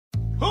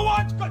Who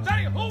wants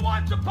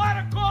a pot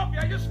of coffee?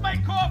 I just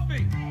made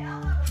coffee.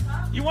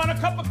 You want a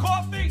cup of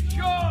coffee?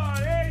 Sure,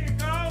 there you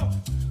go.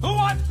 Who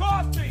wants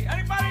coffee?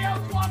 Anybody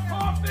else want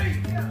coffee?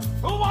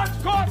 Who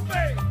wants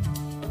coffee?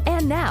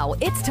 And now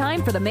it's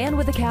time for the man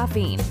with the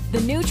caffeine, the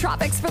new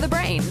tropics for the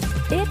brain.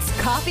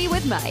 It's Coffee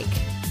with Mike.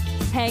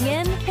 Hang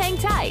in, hang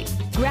tight,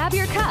 grab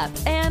your cup,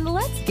 and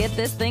let's get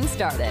this thing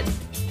started.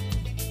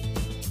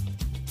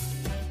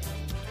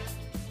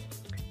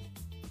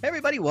 Hey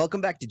everybody,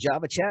 welcome back to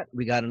Java Chat.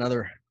 We got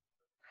another,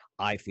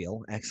 I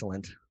feel,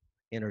 excellent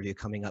interview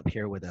coming up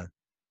here with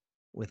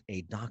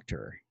a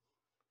doctor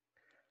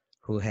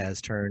who has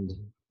turned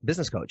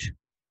business coach.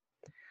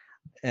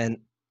 And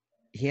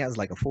he has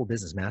like a full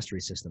business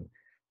mastery system.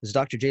 This is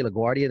Dr. Jay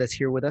LaGuardia that's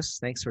here with us.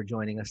 Thanks for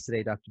joining us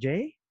today, Dr.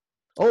 Jay.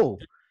 Oh,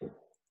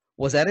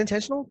 was that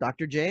intentional,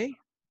 Dr. Jay?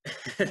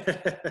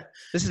 This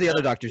is the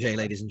other Dr. Jay,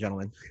 ladies and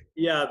gentlemen.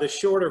 Yeah, the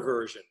shorter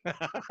version.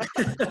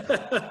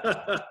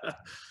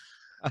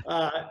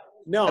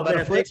 No, about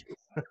man, a foot?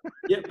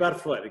 yeah, about a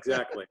foot,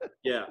 exactly.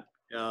 Yeah.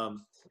 No,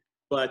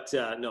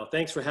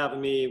 thanks for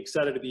having me. I'm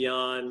excited to be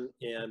on,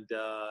 and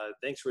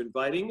thanks for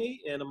inviting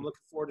me. And I'm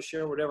looking forward to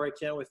sharing whatever I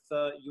can with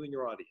you and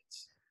your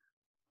audience.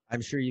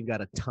 I'm sure you've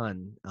got a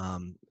ton.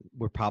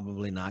 We're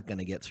probably not going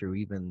to get through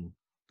even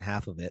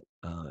half of it.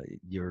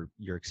 Your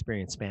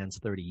experience spans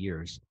 30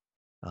 years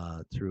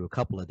through a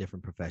couple of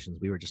different professions.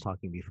 We were just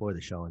talking before the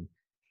show,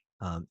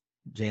 and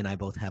Jay and I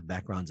both have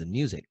backgrounds in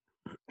music.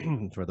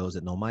 For those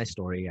that know my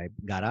story, I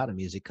got out of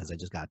music because I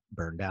just got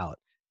burned out.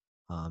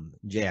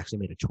 Jay actually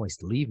made a choice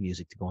to leave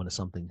music to go into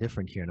something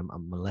different here, and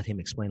I'm going to let him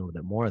explain a little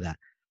bit more of that.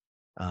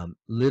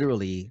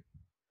 Literally,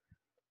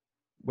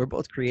 we're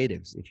both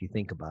creatives, if you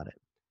think about it.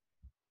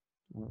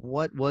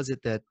 What was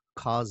it that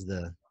caused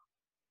the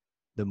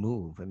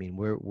move? I mean,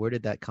 where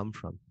did that come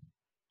from?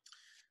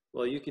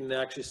 Well, you can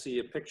actually see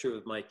a picture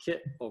of my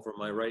kit over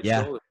my right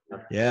Yeah. shoulder.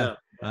 Yeah.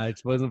 It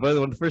wasn't one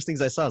of the first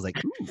things I saw. I was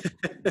like,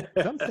 ooh,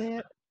 come say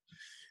it.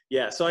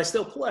 Yeah, so I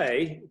still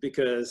play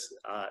because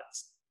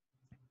it's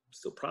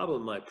still probably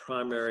my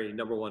primary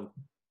number one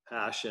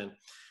passion.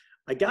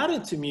 I got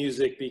into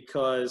music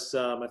because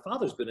my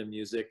father's been in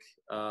music.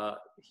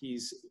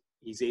 He's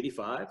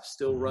 85,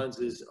 still runs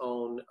his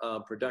own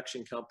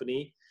production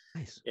company.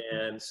 Nice.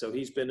 And so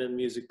he's been in the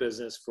music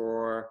business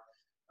for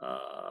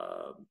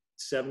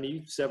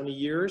 70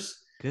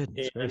 years.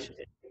 Goodness gracious.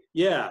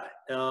 Yeah.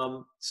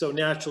 So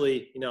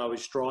naturally, I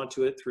was drawn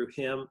to it through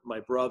him, my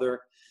brother.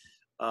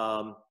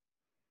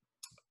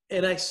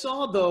 And I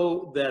saw,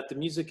 though, that the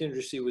music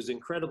industry was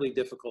incredibly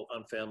difficult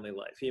on family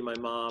life. He and my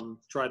mom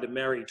tried to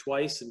marry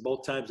twice, and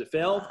both times it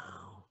failed.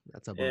 Wow,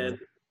 that's a bummer. And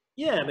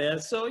yeah, man.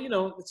 So,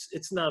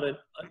 it's not a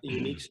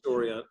unique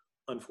story,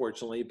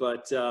 unfortunately,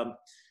 but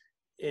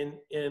in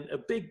a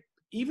big,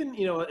 even,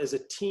 as a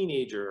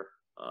teenager,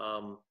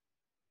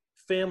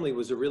 family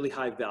was a really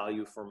high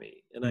value for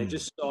me. And I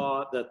just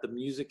saw that the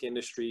music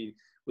industry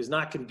was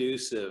not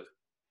conducive,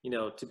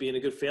 to being a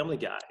good family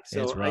guy.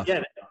 So It's rough. I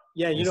get it.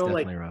 Yeah, It's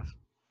definitely like, rough.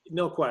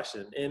 no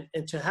question.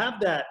 And to have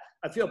that,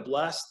 I feel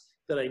blessed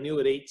that I knew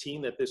at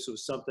 18 that this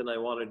was something I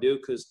want to do,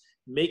 because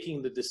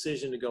making the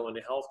decision to go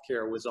into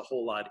healthcare was a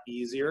whole lot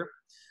easier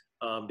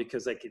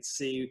because I could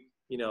see,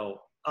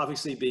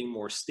 obviously being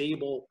more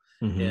stable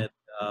and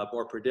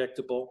more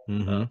predictable,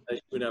 as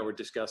you and I were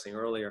discussing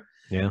earlier.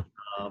 Yeah.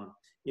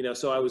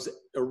 So I was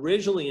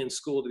originally in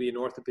school to be an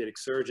orthopedic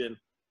surgeon.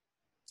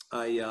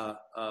 I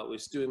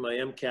was doing my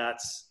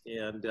MCATs,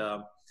 and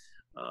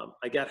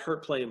I got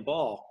hurt playing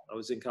ball. I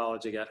was in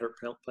college. I got hurt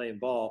playing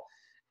ball.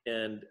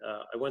 And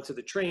I went to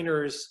the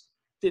trainers.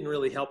 Didn't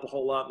really help a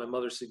whole lot. My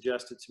mother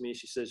suggested to me,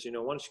 she says, why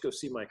don't you go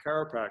see my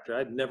chiropractor?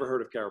 I'd never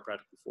heard of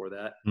chiropractic before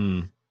that.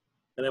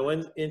 And I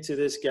went into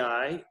this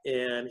guy,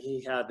 and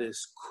he had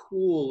this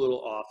cool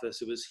little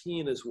office. It was he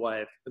and his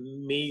wife,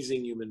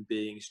 amazing human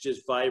beings,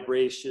 just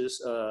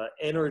vivacious,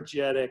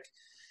 energetic.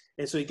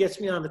 And so he gets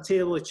me on the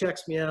table, he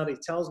checks me out, he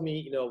tells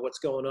me, what's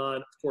going on.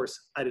 Of course,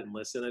 I didn't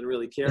listen, I didn't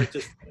really care, it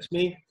just fixed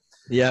me.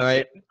 Yeah,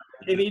 right.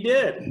 And he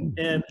did.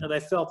 And I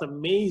felt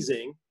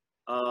amazing.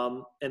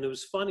 And it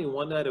was funny,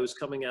 one night I was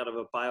coming out of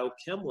a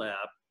biochem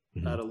lab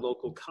at a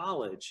local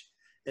college,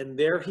 and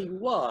there he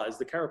was,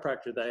 the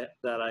chiropractor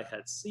that I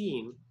had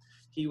seen.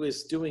 He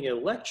was doing a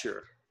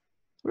lecture.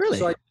 Really?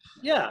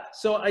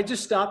 So I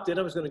just stopped in,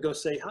 I was going to go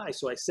say hi.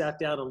 So I sat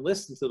down and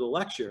listened to the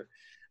lecture.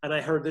 And I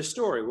heard this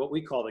story, what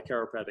we call the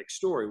chiropractic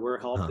story, where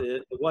health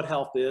is, what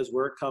health is,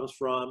 where it comes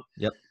from,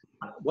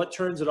 what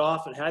turns it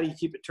off, and how do you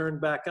keep it turned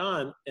back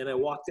on. And I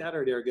walked out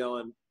of there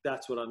going,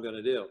 that's what I'm going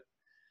to do.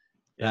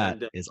 That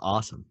is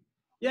awesome.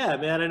 Yeah,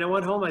 man. And I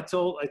went home, I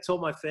told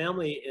my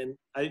family, and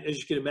as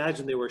you can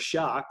imagine, they were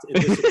shocked and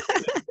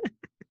disappointed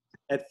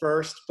at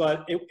first,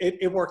 but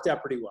it worked out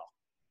pretty well.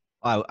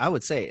 I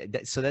would say,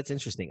 so that's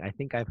interesting. I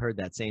think I've heard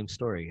that same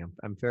story.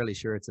 I'm fairly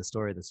sure it's a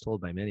story that's told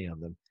by many of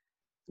them.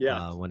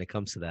 Yeah. When it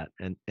comes to that.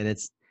 And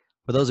it's,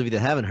 for those of you that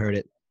haven't heard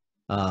it,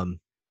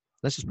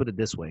 let's just put it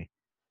this way.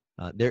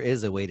 There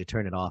is a way to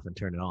turn it off and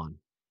turn it on.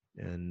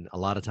 And a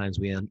lot of times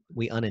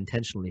we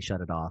unintentionally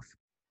shut it off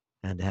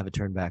and to have it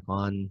turned back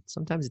on,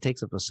 sometimes it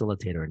takes a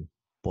facilitator, and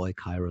boy,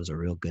 chiros are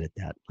real good at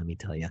that. Let me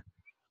tell you,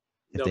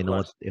 No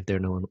question. if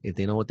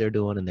they know what they're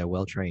doing and they're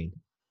well trained.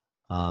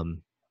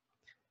 Um,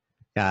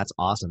 yeah, that's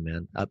awesome,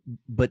 man.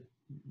 But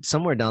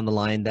somewhere down the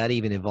line, that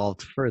even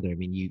evolved further. I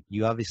mean,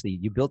 you obviously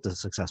you built a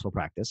successful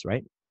practice,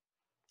 right?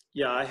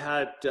 Yeah, I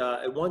had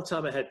at one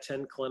time I had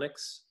 10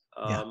 clinics.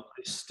 Yeah, I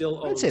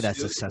still I'd own say that's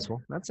two.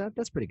 successful.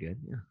 That's pretty good.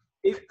 Yeah.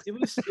 It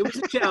was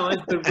a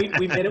challenge, but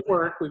we made it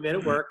work. We made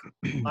it work.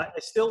 I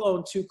still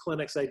own two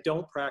clinics. I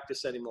don't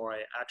practice anymore. I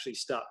actually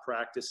stopped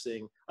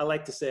practicing. I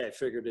like to say I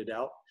figured it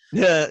out.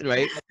 Yeah,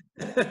 right.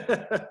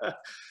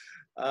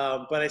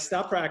 But I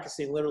stopped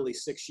practicing literally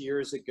 6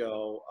 years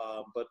ago.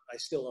 But I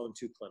still own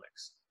two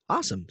clinics.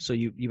 Awesome. So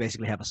you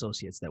basically have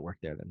associates that work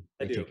there then.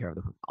 I They do. take care of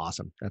them.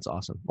 Awesome. That's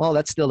awesome. Well,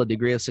 that's still a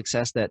degree of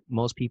success that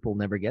most people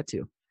never get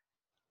to.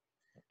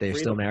 They're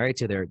still Freedom.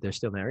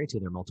 married to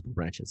their multiple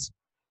branches.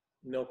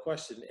 No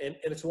question. And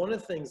it's one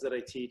of the things that I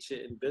teach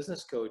in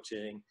business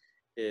coaching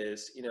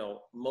is,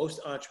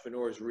 most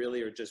entrepreneurs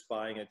really are just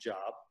buying a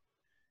job.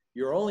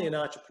 You're only an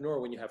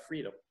entrepreneur when you have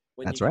freedom,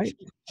 when That's you can right.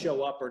 choose to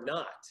show up or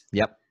not.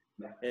 Yep.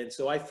 And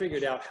so I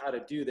figured out how to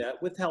do that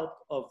with help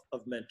of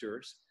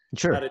mentors, how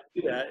Sure. to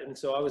do that. And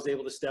so I was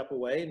able to step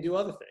away and do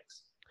other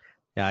things.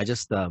 Yeah, I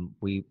just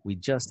we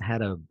just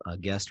had a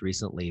guest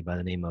recently by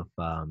the name of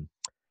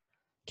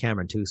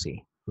Cameron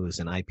Tucci, who's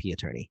an IP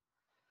attorney.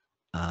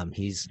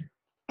 He's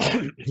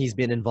he's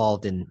been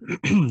involved in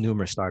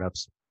numerous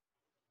startups,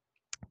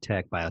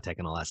 tech, biotech,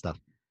 and all that stuff.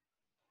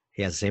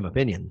 He has the same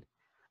opinion.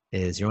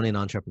 Is you're only an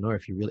entrepreneur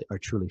if you really are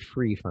truly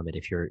free from it.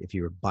 If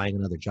you're buying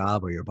another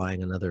job or you're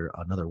buying another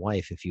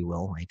wife, if you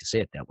will. I hate to say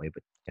it that way,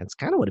 but that's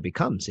kind of what it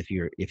becomes if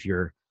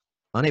you're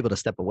unable to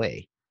step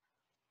away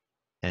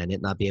and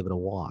it not be able to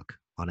walk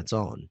on its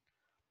own.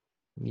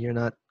 You're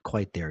not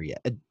quite there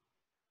yet.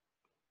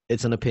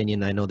 It's an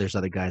opinion. I know there's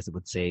other guys that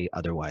would say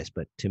otherwise,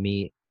 but to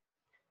me,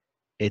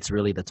 it's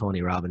really the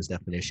Tony Robbins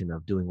definition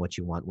of doing what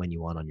you want when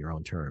you want on your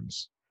own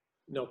terms.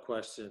 No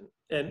question.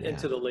 And Yeah.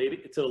 to the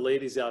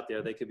ladies out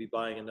there, they could be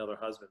buying another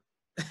husband.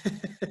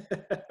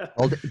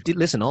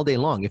 Listen, all day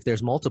long. If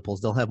there's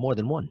multiples, they'll have more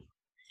than one.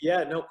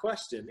 Yeah, no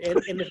question. And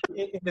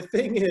the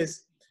thing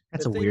is,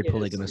 That's the a thing weird is,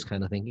 polygamous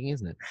kind of thinking,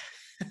 isn't it?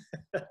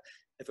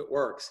 if it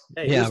works.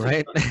 Hey, Yeah, who's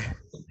right.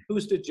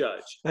 who's to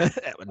judge?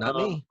 Not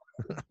me.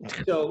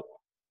 So,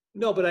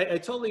 no, but I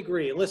totally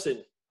agree. And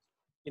listen,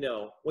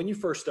 when you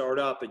first start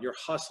up and you're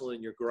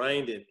hustling, you're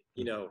grinding,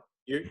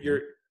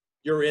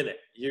 you're in it.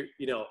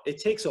 It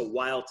takes a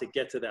while to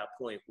get to that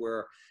point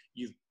where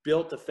you've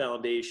built the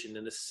foundation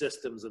and the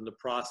systems and the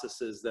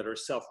processes that are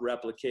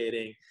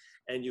self-replicating,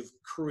 and you've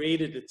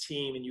created a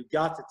team and you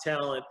got the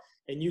talent,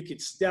 and you could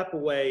step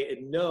away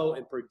and know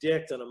and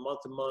predict on a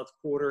month-to-month,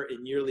 quarter,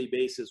 and yearly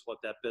basis what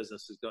that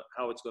business is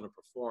how it's going to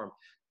perform.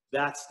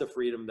 That's the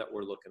freedom that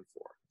we're looking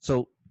for.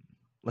 So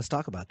let's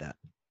talk about that,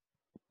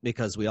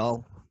 because we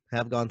all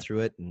have gone through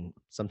it and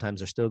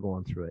sometimes are still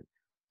going through it.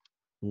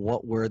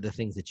 What were the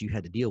things that you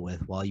had to deal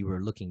with while you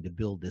were looking to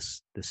build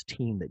this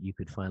team that you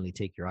could finally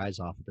take your eyes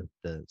off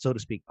the so to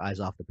speak, eyes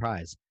off the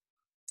prize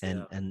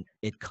and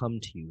it come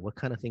to you? What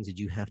kind of things did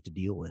you have to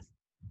deal with?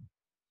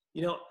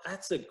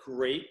 That's a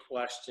great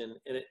question.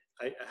 And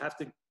I have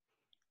to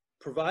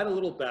provide a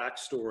little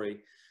backstory.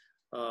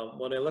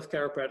 When I left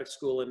chiropractic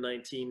school in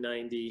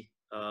 1990,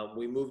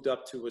 we moved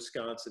up to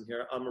Wisconsin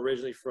here. I'm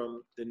originally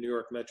from the New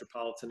York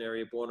metropolitan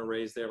area, born and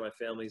raised there. My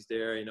family's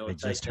there. I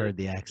just heard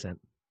the accent.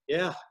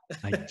 Yeah.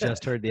 I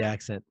just heard the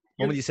accent.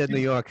 When you said New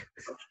York.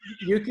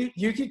 You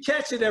could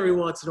catch it every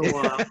once in a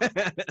while.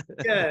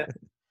 Yeah.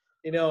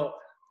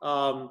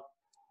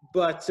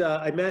 But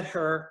I met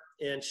her,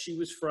 and she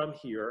was from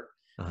here.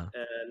 Uh-huh.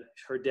 And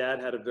her dad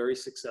had a very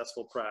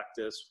successful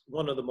practice,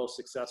 one of the most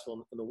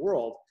successful in the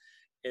world.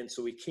 And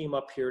so we came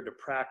up here to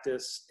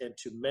practice and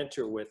to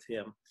mentor with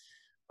him.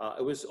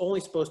 It was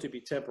only supposed to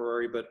be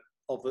temporary, but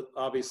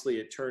obviously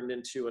it turned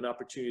into an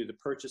opportunity to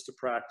purchase the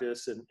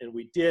practice, and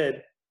we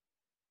did.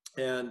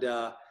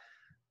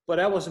 But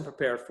I wasn't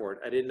prepared for it.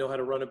 I didn't know how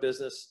to run a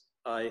business.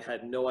 I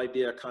had no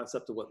idea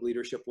concept of what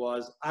leadership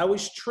was. I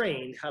was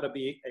trained how to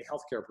be a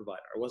healthcare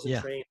provider. I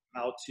wasn't trained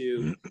how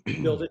to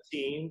build a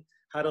team,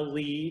 how to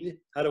lead,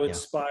 how to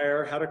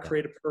inspire, how to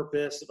create a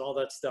purpose, and all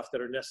that stuff that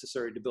are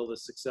necessary to build a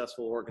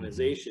successful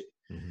organization.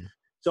 Mm-hmm.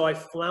 So I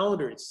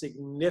floundered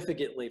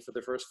significantly for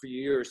the first few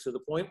years, to the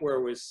point where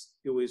it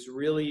was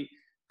really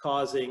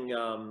causing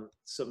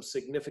some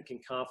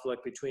significant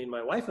conflict between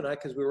my wife and I,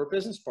 because we were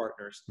business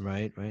partners.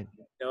 Right.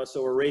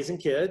 So we're raising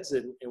kids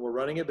and we're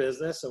running a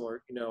business, and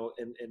we're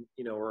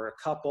we're a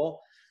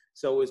couple.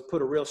 So it was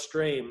put a real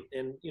strain.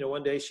 And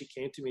one day she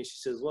came to me. She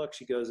says, "Look,"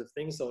 she goes, "if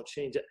things don't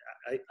change,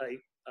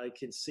 I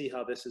can see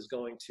how this is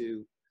going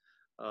to,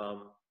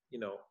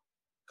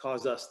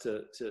 cause us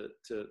to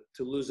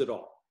lose it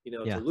all."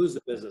 Yeah. to lose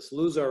the business,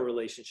 lose our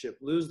relationship,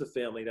 lose the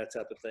family, that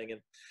type of thing. And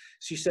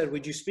she said,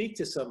 would you speak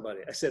to somebody?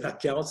 I said, a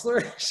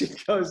counselor? She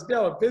goes,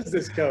 no, a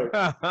business coach.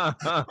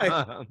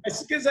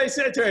 Because I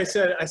said to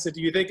her, I said,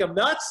 do you think I'm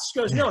nuts? She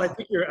goes, no, I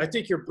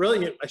think you're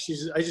brilliant. She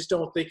says, I just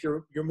don't think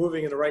you're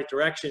moving in the right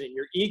direction, and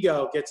your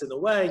ego gets in the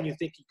way, and you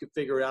think you can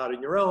figure it out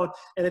on your own.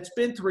 And it's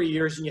been 3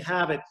 years and you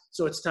haven't,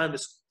 so it's time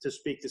to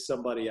speak to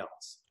somebody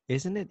else.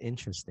 Isn't it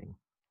interesting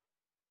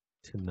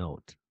to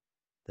note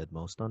that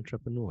most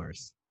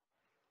entrepreneurs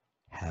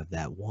have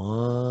that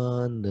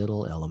one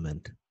little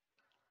element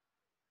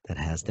that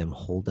has them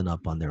holding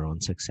up on their own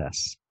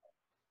success?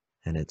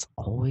 And it's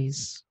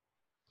always,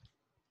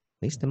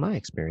 at least in my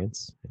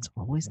experience, it's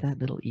always that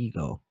little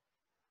ego.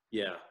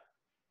 Yeah.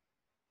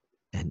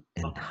 And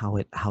how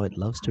it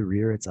loves to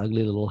rear its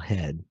ugly little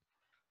head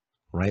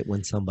right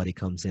when somebody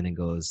comes in and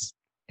goes,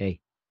 hey,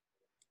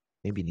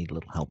 maybe you need a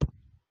little help.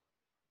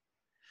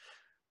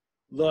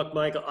 Look,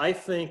 Michael, I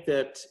think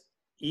that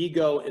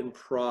ego and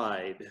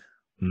pride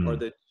are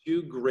the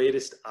two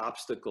greatest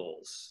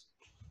obstacles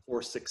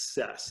for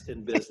success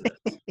in business.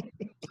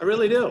 I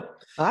really do.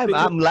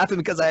 I'm laughing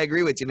because I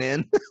agree with you,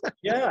 man.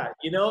 Yeah.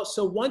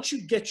 So once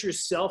you get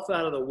yourself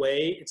out of the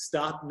way and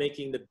stop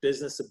making the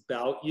business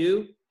about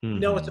you,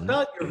 it's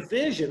about your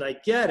vision. I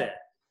get it.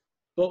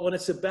 But when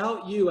it's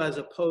about you, as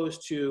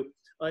opposed to,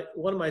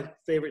 one of my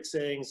favorite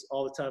sayings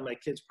all the time, my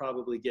kids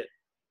probably get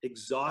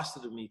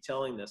exhausted of me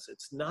telling this,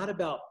 it's not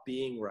about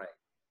being right.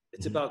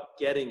 It's about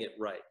getting it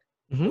right.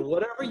 And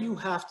whatever you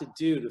have to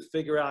do to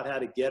figure out how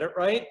to get it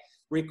right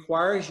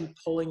requires you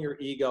pulling your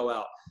ego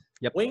out.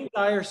 Yep. Wayne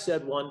Dyer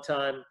said one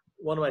time,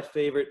 one of my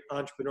favorite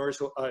entrepreneurs,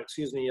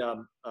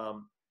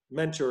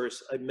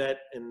 mentors I met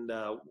and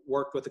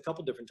worked with a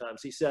couple different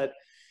times. He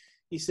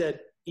said,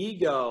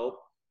 ego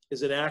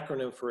is an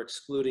acronym for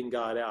excluding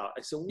God out.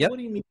 I said, what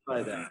do you mean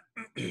by that?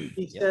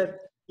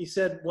 He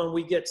said, when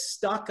we get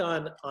stuck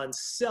on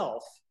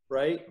self,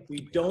 right?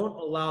 We don't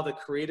allow the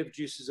creative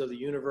juices of the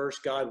universe,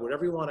 God,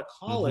 whatever you want to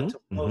call it, to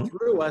flow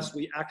through us.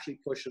 We actually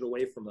push it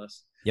away from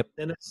us. Yep.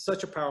 And it's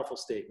such a powerful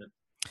statement.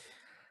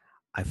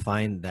 I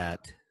find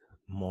that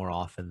more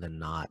often than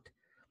not,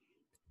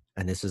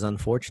 and this is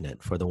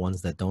unfortunate for the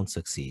ones that don't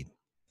succeed,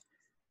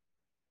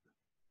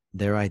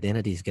 their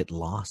identities get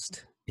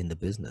lost in the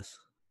business.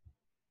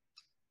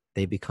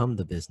 They become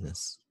the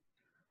business.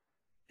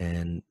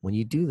 And when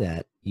you do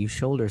that, you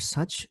shoulder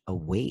such a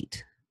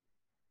weight.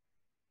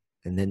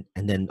 And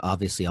then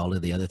obviously all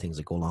of the other things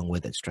that go along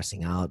with it,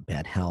 stressing out,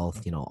 bad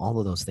health, all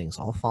of those things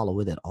all follow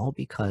with it, all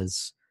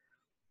because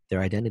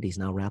their identity is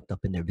now wrapped up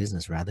in their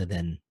business rather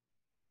than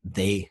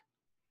they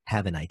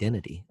have an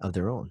identity of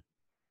their own.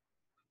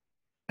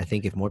 I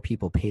think if more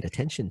people paid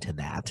attention to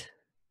that,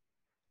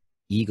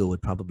 ego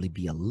would probably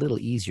be a little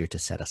easier to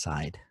set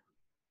aside.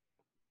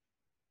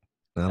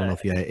 I don't know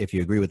if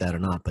you agree with that or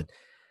not, but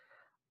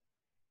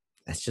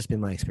that's just been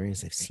my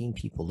experience. I've seen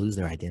people lose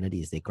their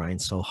identities. They grind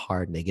so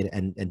hard and they get it.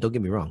 And don't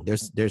get me wrong,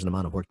 there's an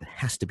amount of work that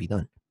has to be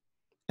done.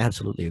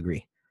 Absolutely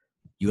agree.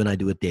 You and I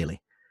do it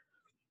daily.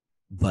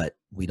 But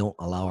we don't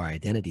allow our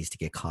identities to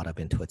get caught up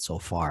into it so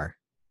far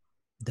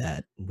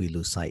that we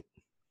lose sight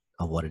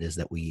of what it is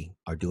that we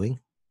are doing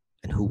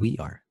and who we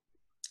are.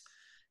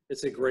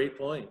 It's a great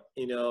point,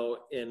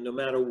 and no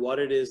matter what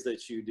it is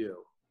that you do,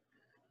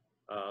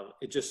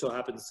 it just so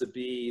happens to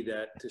be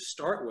that to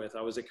start with,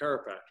 I was a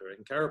chiropractor,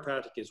 and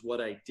chiropractic is what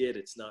I did.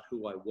 It's not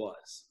who I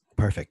was.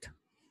 Perfect.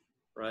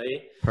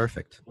 Right?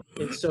 Perfect.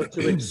 And so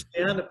to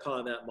expand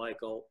upon that,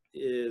 Michael,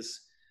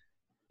 is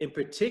in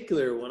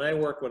particular, when I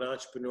work with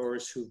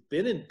entrepreneurs who've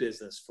been in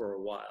business for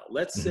a while,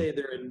 let's say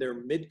they're in their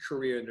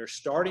mid-career and they're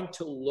starting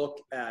to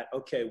look at,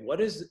 okay, what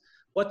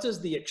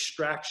does the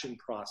extraction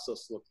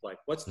process look like?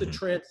 What's the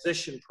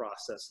transition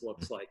process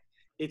looks like?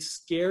 It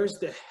scares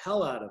the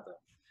hell out of them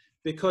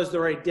because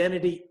their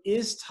identity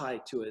is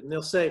tied to it. And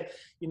they'll say,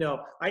 what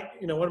am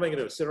I going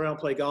to do? Sit around and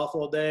play golf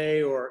all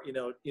day or,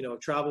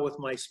 travel with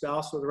my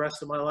spouse for the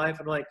rest of my life?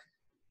 I'm like,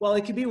 well,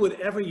 it can be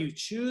whatever you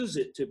choose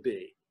it to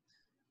be.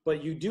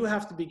 But you do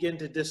have to begin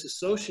to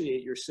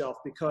disassociate yourself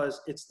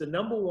because it's the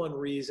number one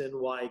reason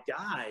why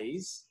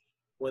guys,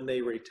 when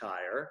they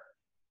retire,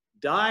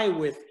 die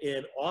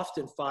within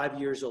often 5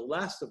 years or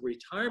less of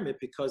retirement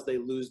because they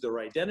lose their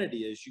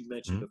identity. As you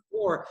mentioned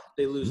before,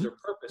 they lose their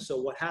purpose. So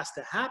what has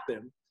to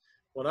happen,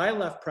 when I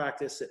left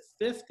practice at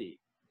 50,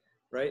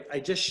 right, I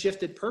just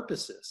shifted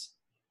purposes.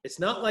 It's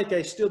not like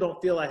I still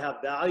don't feel I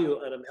have value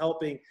and I'm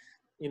helping,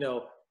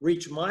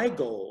 reach my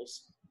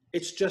goals.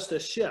 It's just a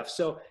shift.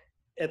 So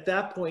at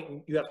that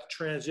point, you have to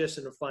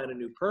transition and find a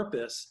new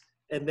purpose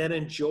and then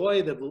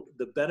enjoy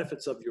the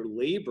benefits of your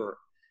labor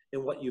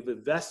and what you've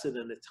invested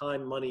in the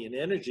time, money, and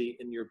energy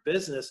in your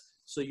business.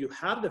 So you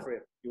have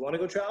different, you want to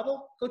go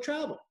travel? Go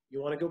travel.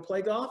 You want to go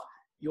play golf?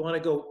 You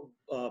want to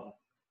go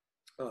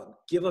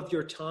give up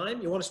your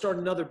time? You want to start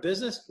another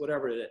business?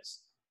 Whatever it is.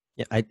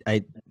 Yeah,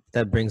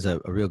 that brings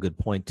a real good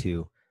point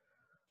to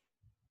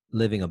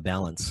living a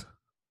balance,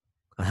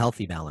 a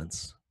healthy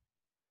balance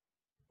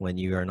when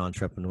you are an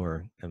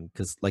entrepreneur.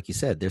 Because like you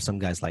said, there's some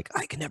guys like,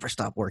 I can never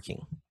stop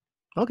working.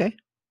 Okay,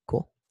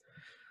 cool.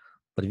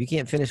 But if you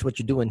can't finish what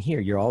you're doing here,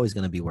 you're always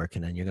going to be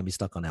working and you're going to be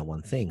stuck on that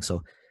one thing.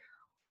 So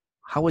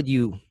how would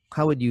you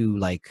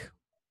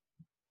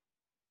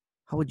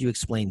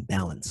explain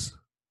balance?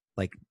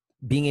 Like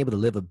being able to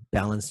live a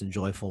balanced and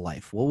joyful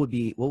life. What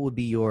would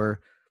be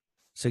your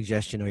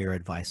suggestion or your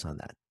advice on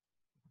that?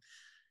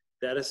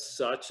 That is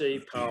such a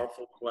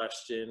powerful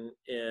question.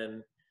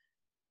 And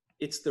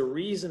it's the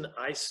reason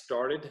I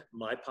started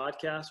my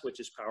podcast, which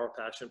is Power,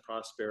 Passion,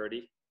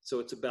 Prosperity. So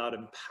it's about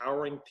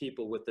empowering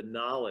people with the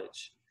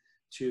knowledge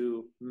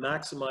to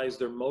maximize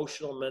their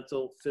emotional,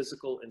 mental,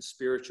 physical, and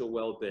spiritual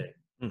well-being.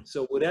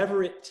 So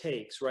whatever it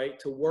takes, right,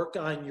 to work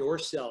on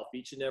yourself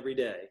each and every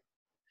day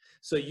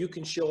so you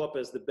can show up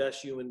as the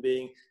best human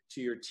being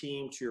to your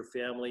team, to your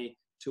family,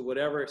 to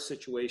whatever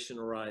situation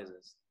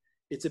arises.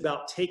 It's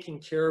about taking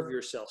care of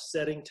yourself,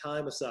 setting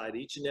time aside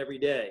each and every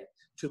day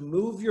to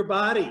move your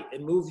body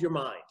and move your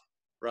mind,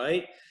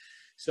 right?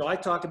 So I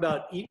talk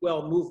about eat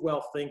well, move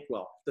well, think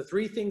well. The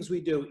three things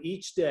we do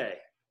each day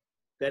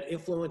that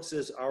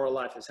influences our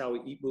life is how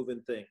we eat, move,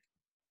 and think.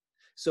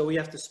 So we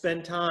have to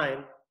spend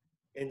time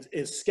and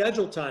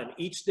schedule time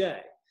each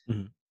day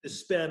to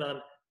spend on,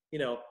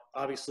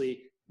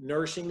 obviously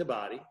nourishing the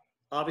body,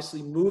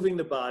 obviously moving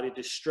the body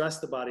to stress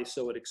the body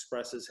so it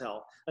expresses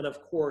health, and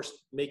of course,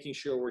 making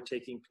sure we're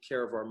taking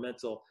care of our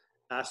mental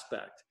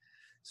aspect.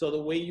 So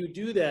the way you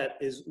do that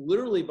is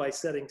literally by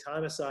setting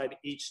time aside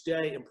each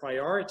day and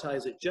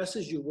prioritize it just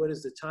as you would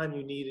as the time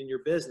you need in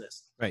your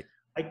business. Right.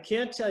 I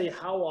can't tell you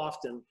how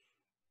often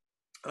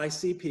I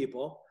see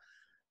people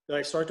that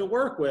I start to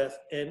work with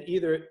and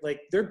either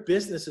like their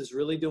business is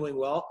really doing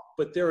well,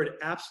 but they're in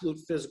absolute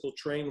physical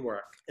train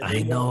work. And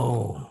I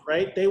know.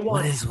 Right? They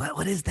want.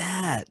 What is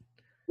that?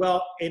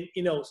 Well, and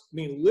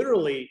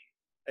literally,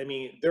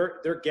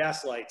 their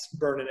gas lights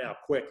burning out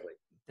quickly.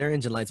 Their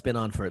engine light's been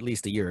on for at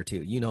least a year or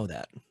two. You know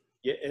that.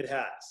 Yeah, it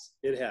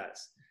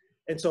has.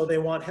 And so they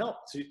want help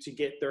to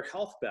get their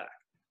health back.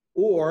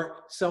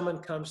 Or someone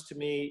comes to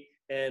me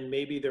and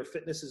maybe their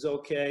fitness is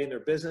okay and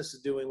their business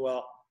is doing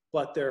well,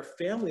 but their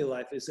family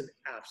life is an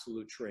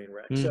absolute train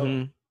wreck.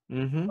 So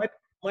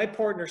my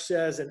partner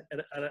says, and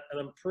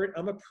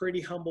I'm a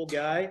pretty humble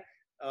guy,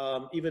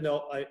 even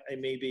though I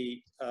may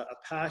be a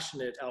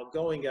passionate,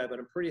 outgoing guy, but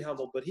I'm pretty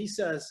humble. But he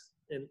says,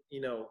 and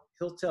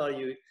he'll tell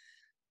you,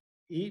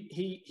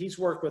 he's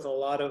worked with a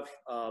lot of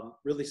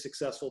really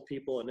successful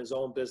people in his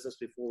own business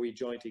before we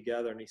joined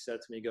together. And he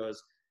said to me, he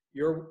goes,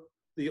 "You're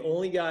the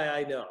only guy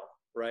I know,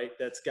 right,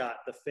 that's got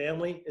the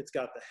family, it's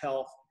got the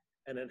health,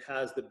 and it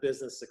has the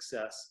business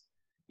success.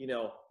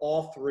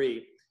 All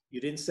three.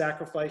 You didn't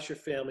sacrifice your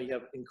family. You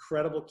have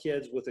incredible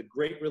kids with a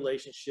great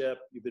relationship.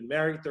 You've been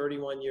married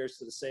 31 years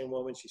to the same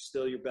woman. She's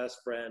still your best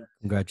friend."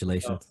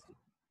 Congratulations.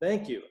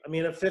 Thank you.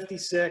 I'm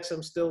 56.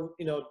 I'm still,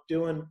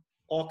 doing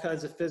all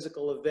kinds of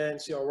physical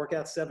events. I work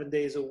out 7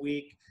 days a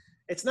week.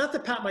 It's not to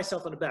pat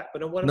myself on the back,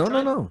 but what I'm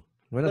trying No.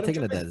 We're not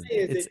taking it as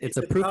it's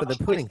a proof of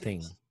the pudding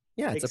thing.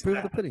 Yeah, it's a proof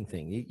of the pudding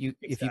thing.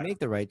 If you make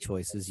the right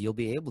choices, you'll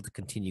be able to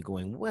continue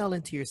going well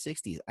into your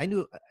 60s. I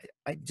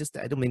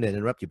don't mean to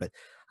interrupt you, but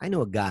I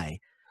know a guy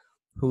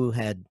who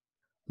had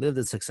lived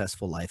a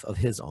successful life of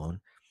his own,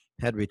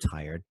 had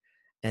retired,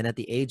 and at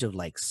the age of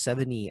like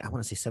 70, I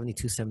want to say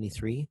 72,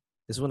 73,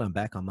 this is when I'm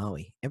back on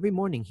Maui. Every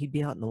morning he'd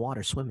be out in the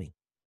water swimming.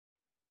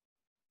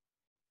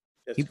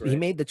 He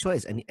made the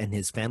choice, and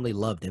his family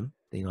loved him.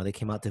 They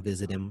came out to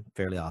visit him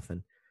fairly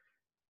often,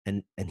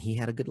 and he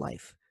had a good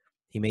life.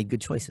 He made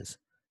good choices.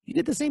 You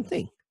did the same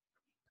thing.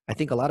 I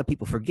think a lot of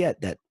people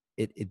forget that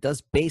it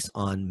does base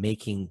on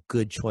making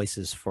good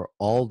choices for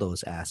all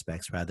those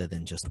aspects rather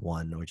than just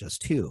one or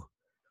just two.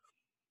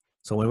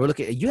 So when we're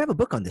looking, you have a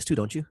book on this too,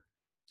 don't you?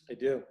 I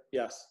do.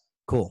 Yes.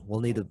 Cool.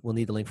 We'll need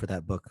the link for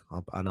that book.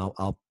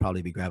 I'll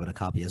probably be grabbing a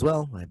copy as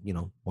well. I have,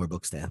 more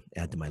books to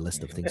add to my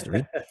list of things to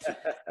read.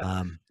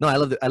 No, I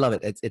love it. I love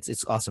it.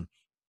 It's awesome.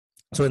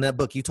 So in that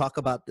book, you talk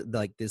about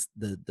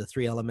the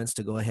three elements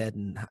to go ahead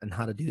and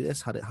how to do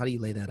this. How do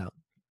you lay that out?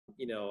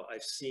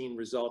 I've seen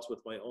results with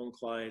my own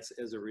clients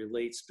as it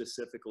relates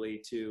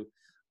specifically to,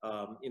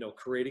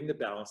 creating the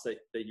balance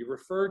that you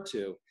referred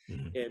to.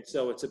 And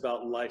so it's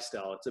about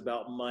lifestyle. It's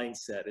about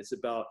mindset. It's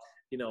about,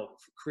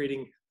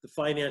 creating the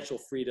financial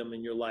freedom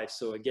in your life.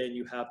 So again,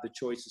 you have the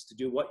choices to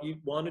do what you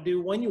want to do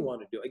when you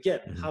want to do. Again,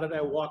 how did I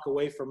walk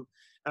away from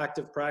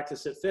active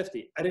practice at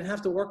 50? I didn't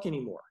have to work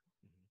anymore.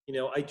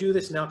 I do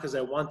this now because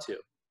I want to.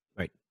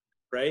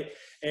 Right.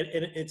 And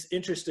it's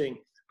interesting.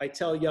 I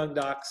tell young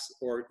docs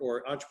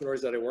or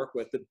entrepreneurs that I work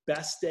with, the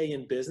best day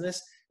in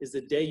business is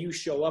the day you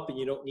show up and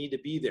you don't need to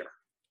be there.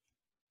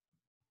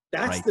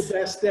 That's the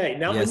best day.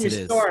 Not when you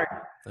start.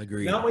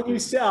 Agreed. Not when you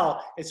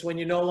sell. It's when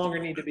you no longer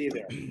need to be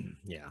there.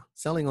 Yeah.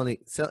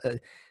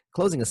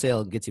 Closing a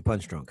sale gets you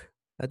punch drunk.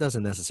 That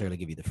doesn't necessarily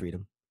give you the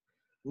freedom.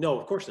 No,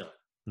 of course not.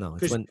 No.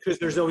 Because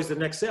there's always the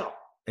next sale.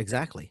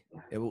 Exactly.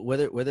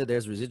 Whether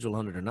there's residual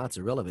on it or not, it's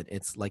irrelevant.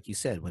 It's like you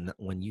said,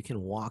 when you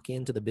can walk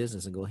into the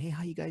business and go, "Hey,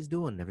 how you guys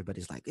doing?" And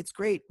everybody's like, "It's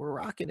great. We're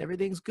rocking.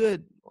 Everything's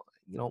good.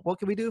 What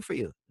can we do for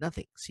you?"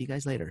 Nothing. See you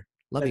guys later.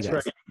 Love you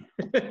guys.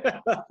 Right.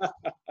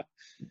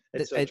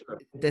 It's so true.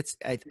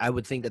 I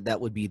would think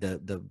that would be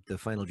the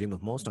final dream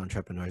of most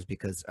entrepreneurs,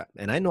 because,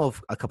 and I know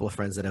of a couple of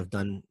friends that have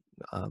done,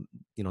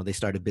 they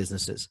started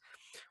businesses.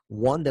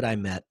 One that I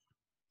met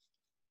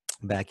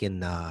back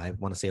in, I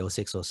want to say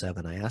 06,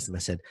 07, I asked him, I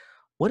said,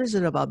 what is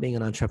it about being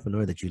an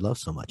entrepreneur that you love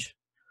so much?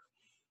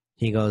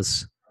 He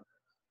goes,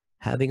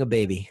 having a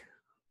baby,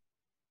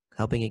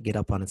 helping it get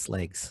up on its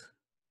legs,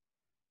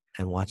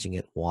 and watching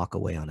it walk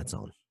away on its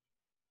own.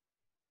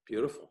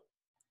 Beautiful.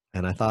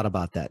 And I thought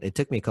about that. It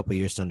took me a couple of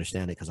years to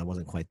understand it because I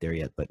wasn't quite there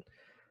yet. But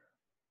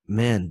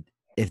man,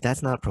 if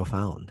that's not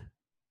profound,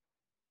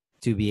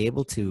 to be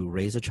able to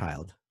raise a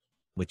child,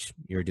 which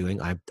you're doing,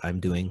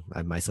 I'm doing,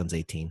 my son's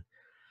 18,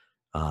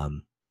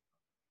 and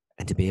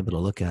to be able to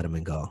look at him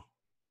and go,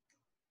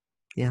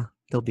 yeah,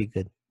 they'll be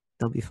good.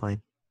 They'll be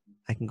fine.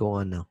 I can go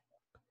on now.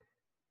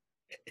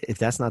 If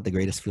that's not the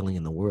greatest feeling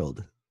in the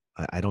world,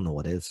 I don't know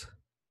what is.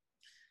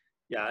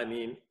 Yeah, I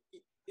mean,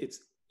 it's,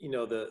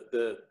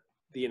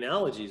 the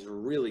analogy is a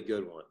really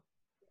good one.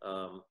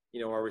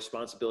 Our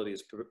responsibility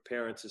as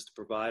parents is to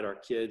provide our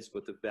kids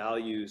with the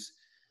values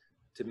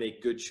to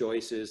make good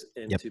choices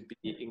and to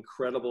be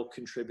incredible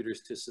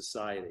contributors to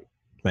society.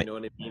 Right. You know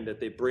what I mean? That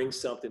they bring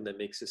something that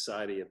makes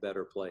society a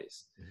better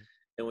place. Mm-hmm.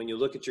 And when you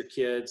look at your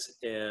kids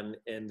and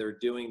they're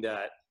doing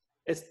that,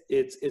 it's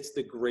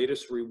the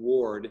greatest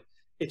reward.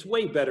 It's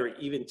way better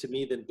even to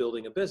me than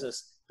building a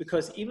business,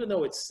 because even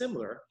though it's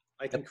similar,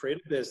 I can create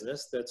a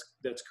business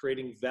that's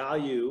creating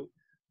value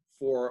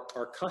for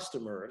our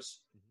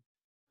customers.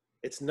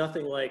 It's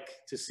nothing like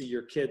to see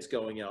your kids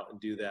going out and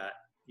do that.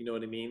 You know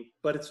what I mean?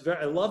 But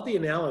I love the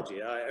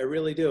analogy. I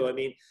really do. I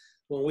mean,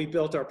 when we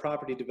built our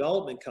property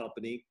development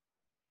company,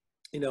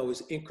 it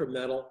was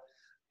incremental.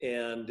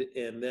 And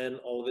then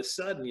all of a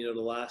sudden, the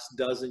last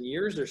dozen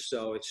years or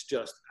so, it's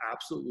just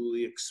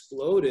absolutely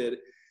exploded.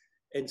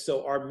 And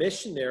so our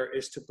mission there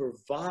is to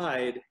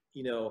provide,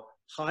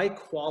 high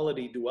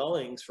quality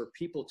dwellings for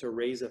people to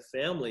raise a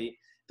family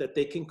that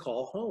they can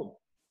call home.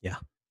 Yeah.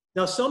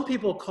 Now, some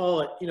people call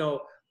it,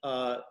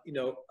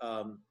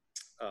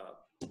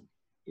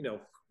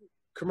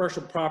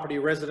 commercial property,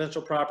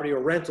 residential property,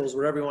 or rentals,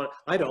 whatever you want.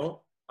 I don't.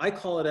 I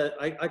call it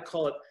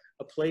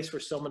a place for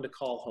someone to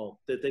call home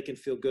that they can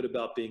feel good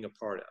about being a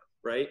part of.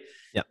 Right.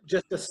 Yeah.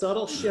 Just a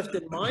subtle shift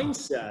in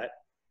mindset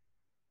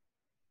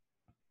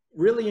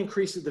really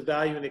increases the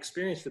value and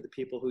experience for the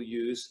people who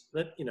use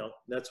that.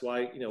 That's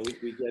why,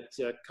 we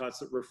get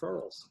constant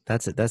referrals.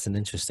 That's an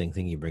interesting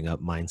thing you bring up,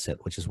 mindset,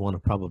 which is one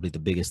of probably the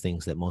biggest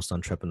things that most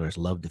entrepreneurs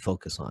love to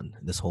focus on,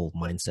 this whole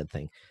mindset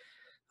thing.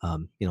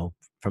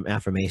 From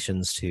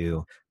affirmations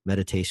to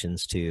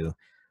meditations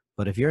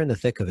but if you're in the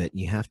thick of it,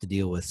 you have to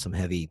deal with some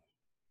heavy,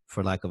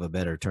 for lack of a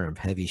better term,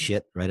 heavy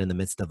shit right in the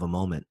midst of a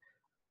moment.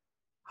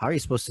 How are you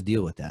supposed to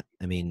deal with that?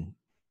 I mean,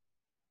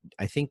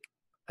 I think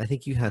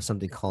you have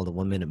something called a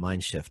 1-minute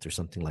mind shift or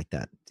something like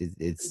that.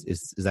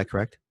 Is that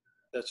correct?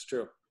 That's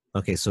true.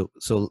 Okay. So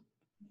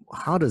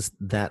how does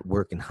that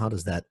work, and how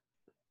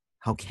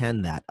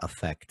can that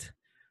affect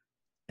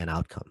an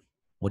outcome?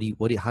 What do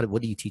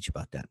you teach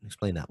about that?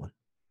 Explain that one.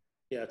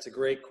 Yeah, it's a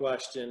great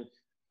question.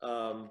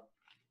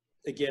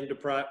 Again, to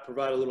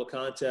provide a little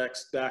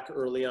context, back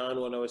early on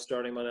when I was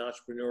starting my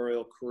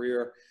entrepreneurial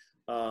career,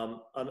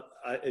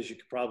 as you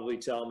could probably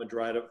tell, I'm a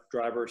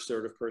driver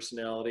sort of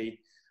personality.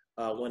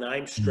 When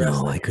I'm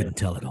stressed, no, I couldn't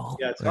tell at all.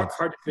 Yeah, it's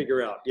hard to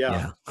figure out.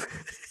 Yeah. But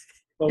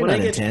You're when not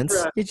I get intense.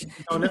 stressed,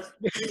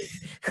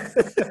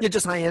 You're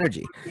just high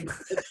energy.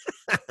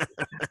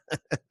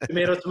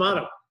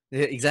 Tomato.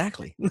 Yeah,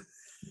 exactly.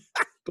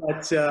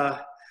 But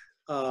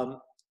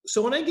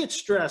so when I get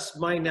stressed,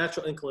 my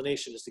natural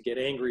inclination is to get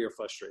angry or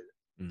frustrated.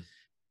 Mm.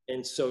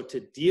 And so to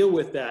deal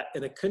with that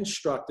in a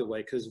constructive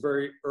way, because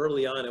very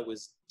early on it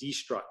was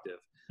destructive.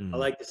 Mm. I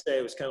like to say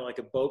it was kind of like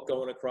a boat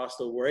going across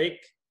the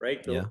lake,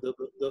 right? The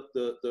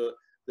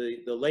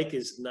lake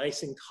is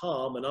nice and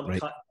calm, and I'm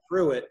cutting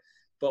through it.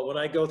 But when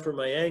I go through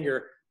my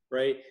anger,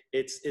 right,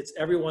 it's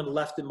everyone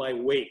left in my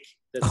wake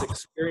that's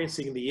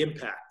experiencing the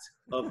impact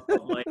of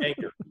my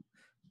anger,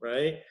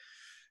 right?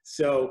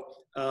 So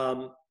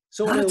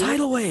not a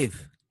tidal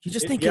wave. You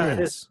just think it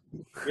is.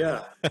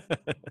 Yeah.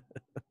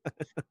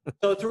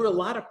 So through a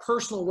lot of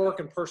personal work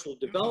and personal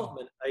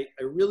development, I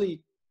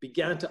really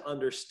began to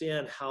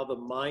understand how the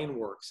mind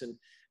works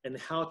and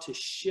how to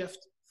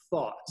shift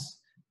thoughts.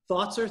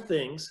 Thoughts are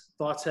things.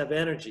 Thoughts have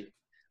energy.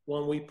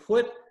 When we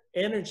put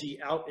energy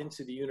out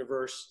into the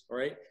universe,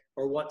 right,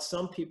 or what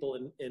some people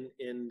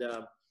in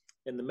the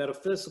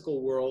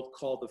metaphysical world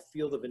call the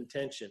field of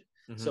intention.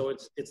 Mm-hmm. So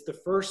it's the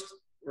first,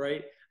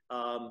 right,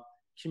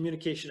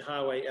 communication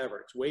highway ever.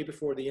 It's way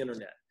before the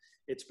internet.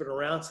 It's been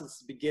around since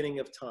the beginning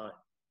of time.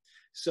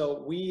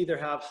 So we either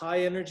have high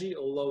energy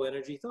or low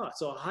energy thoughts.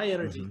 So a high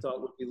energy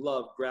thought would be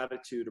love,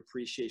 gratitude,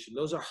 appreciation.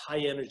 Those are high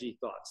energy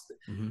thoughts.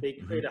 They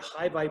create a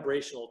high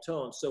vibrational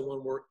tone. So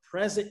when we're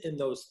present in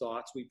those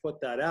thoughts, we put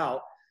that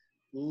out,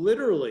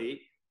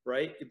 literally,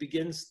 right?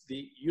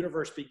 The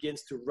universe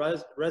begins to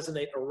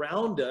resonate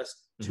around us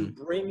to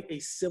bring a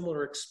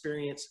similar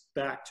experience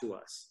back to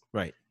us.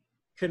 Right.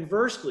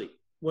 Conversely,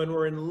 when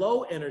we're in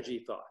low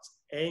energy thoughts,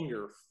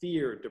 anger,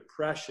 fear,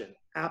 depression,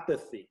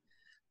 apathy,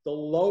 the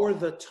lower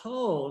the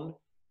tone,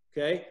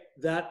 okay,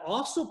 that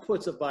also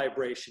puts a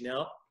vibration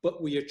out,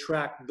 but we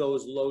attract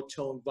those low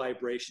tone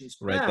vibrations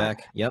Right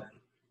back. Yep.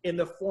 in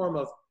the form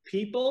of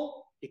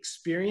people,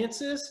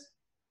 experiences,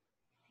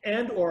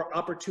 and or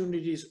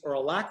opportunities or a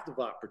lack of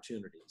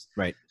opportunities.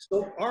 Right.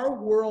 So our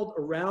world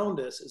around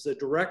us is a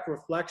direct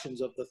reflection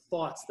of the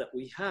thoughts that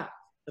we have.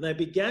 And I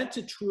began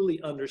to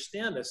truly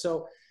understand this.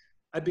 So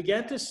I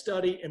began to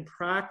study and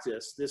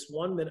practice this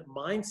 1 minute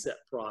mindset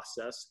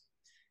process.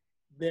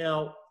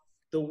 Now,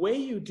 the way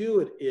you do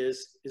it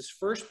is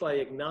first by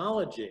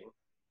acknowledging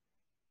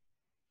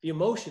the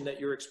emotion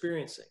that you're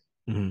experiencing.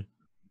 Mm-hmm.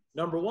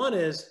 Number one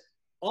is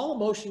all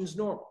emotions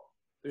normal.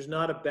 There's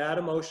not a bad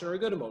emotion or a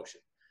good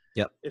emotion.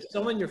 Yep. If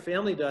someone in your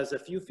family does,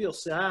 if you feel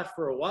sad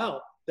for a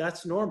while,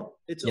 that's normal.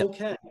 It's Yep.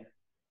 okay.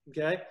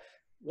 Okay.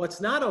 What's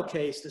not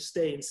okay is to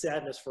stay in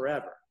sadness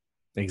forever.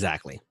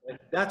 Exactly.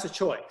 That's a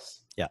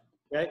choice. Yeah.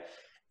 Okay.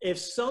 If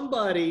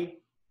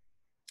somebody,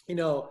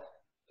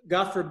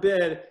 God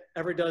forbid,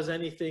 ever does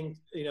anything,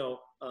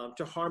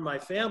 to harm my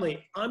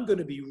family, I'm going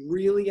to be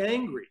really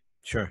angry.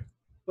 Sure.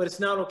 But it's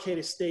not okay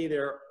to stay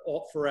there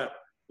forever.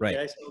 Right.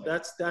 Okay? So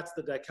that's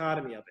the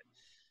dichotomy of it.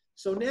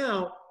 So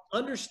now,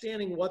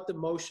 understanding what the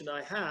emotion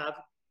I have,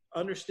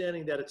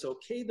 understanding that it's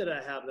okay that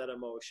I have that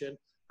emotion,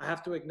 I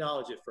have to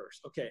acknowledge it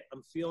first. Okay,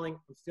 I'm feeling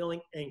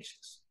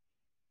anxious.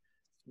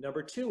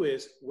 Number two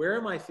is, where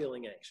am I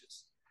feeling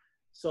anxious?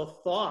 So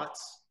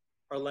thoughts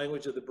are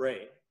language of the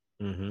brain.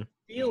 Mm-hmm.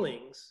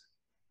 Feelings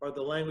are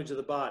the language of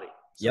the body.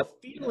 So Yep.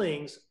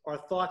 feelings are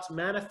thoughts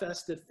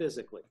manifested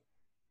physically.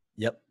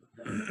 Yep.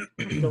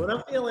 So when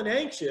I'm feeling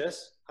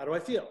anxious, how do I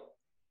feel?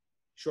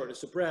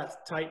 Shortness of breath,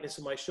 tightness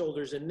in my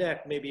shoulders and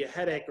neck, maybe a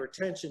headache or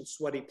tension,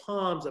 sweaty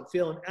palms. I'm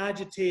feeling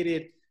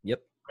agitated.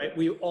 Yep. Right?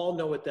 We all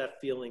know what that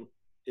feeling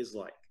is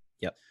like.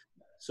 Yep.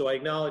 So I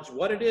acknowledge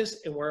what it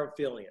is and where I'm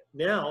feeling it.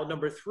 Now,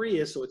 number three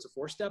is, so it's a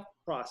 4-step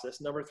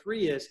process. Number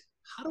three is,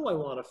 how do I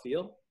want to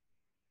feel?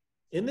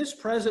 In this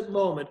present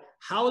moment,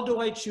 how do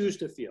I choose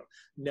to feel?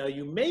 Now,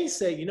 you may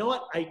say, you know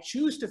what? I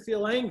choose to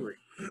feel angry.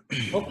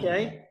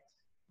 Okay.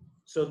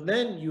 So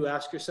then you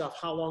ask yourself,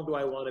 how long do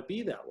I want to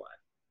be that way?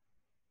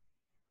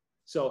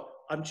 So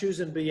I'm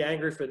choosing to be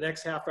angry for the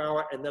next half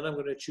hour, and then I'm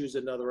going to choose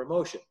another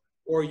emotion.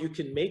 Or you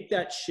can make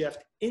that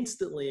shift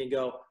instantly and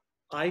go,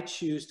 I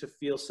choose to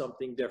feel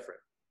something different.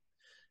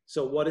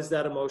 So what is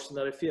that emotion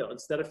that I feel?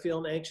 Instead of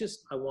feeling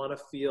anxious, I want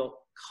to feel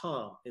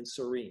calm and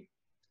serene.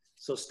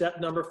 So step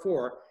number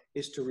 4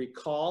 is to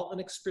recall an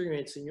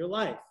experience in your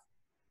life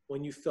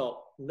when you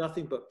felt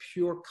nothing but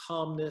pure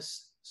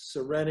calmness,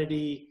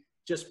 serenity,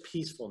 just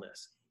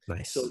peacefulness.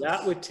 Nice. So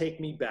that would take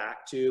me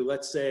back to,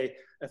 let's say,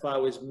 if I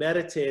was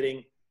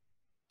meditating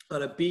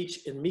on a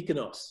beach in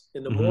Mykonos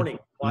in the morning,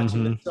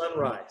 watching the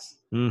sunrise,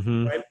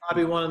 right?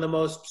 Probably one of the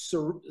most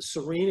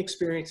serene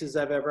experiences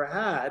I've ever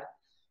had.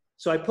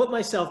 So I put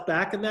myself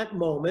back in that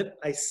moment.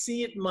 I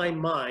see it in my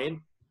mind.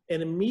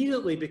 And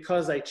immediately,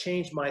 because I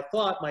changed my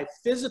thought, my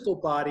physical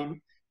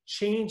body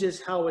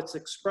changes how it's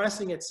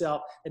expressing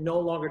itself, and no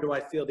longer do I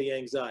feel the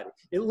anxiety.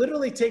 It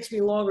literally takes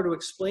me longer to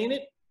explain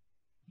it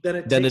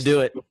than to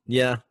do it.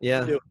 Yeah.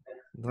 To do it.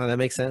 Well, that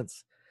makes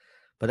sense.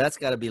 But that's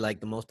got to be like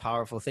the most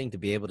powerful thing, to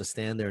be able to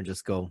stand there and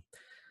just go,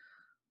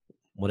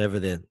 whatever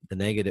the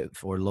negative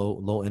or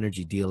low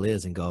energy deal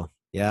is, and go,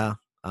 yeah,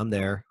 I'm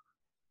there.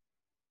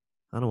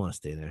 I don't want to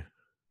stay there.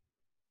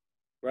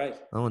 Right.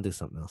 I want to do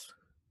something else.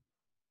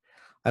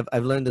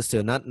 I've learned this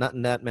too, not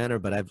in that manner,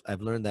 but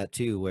I've learned that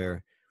too,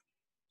 where,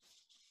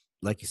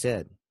 like you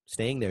said,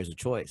 staying there is a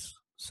choice.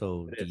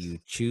 So do you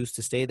choose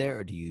to stay there,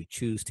 or do you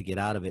choose to get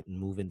out of it and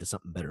move into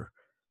something better?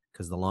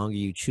 Because the longer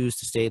you choose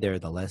to stay there,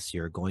 the less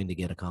you're going to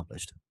get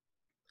accomplished.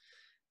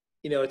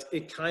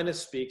 It kind of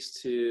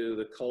speaks to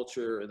the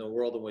culture and the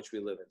world in which we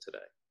live in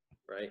today,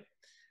 right?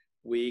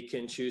 We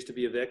can choose to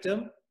be a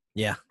victim.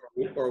 Yeah.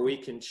 Or we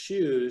can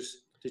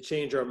choose to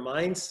change our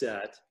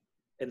mindset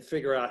and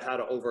figure out how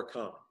to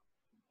overcome,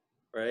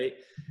 right?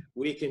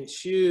 We can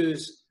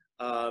choose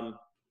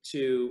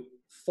to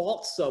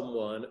fault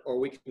someone, or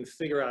we can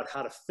figure out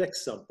how to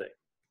fix something,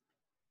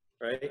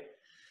 right?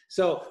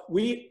 So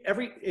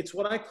it's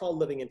what I call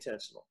living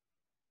intentional.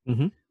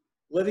 Mm-hmm.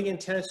 Living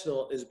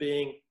intentional is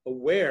being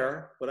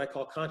aware, what I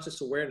call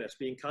conscious awareness,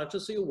 being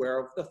consciously aware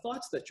of the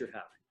thoughts that you're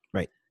having.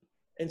 Right.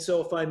 And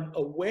so if I'm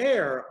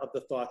aware of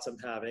the thoughts I'm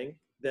having,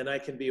 then I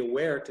can be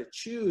aware to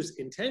choose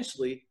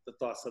intentionally the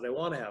thoughts that I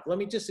want to have. Let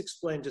me just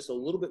explain just a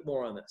little bit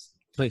more on this.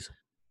 Please.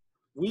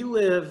 We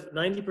live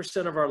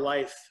 90% of our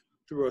life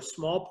through a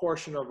small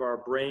portion of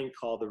our brain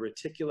called the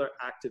reticular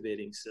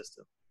activating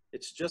system.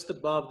 It's just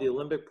above the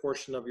limbic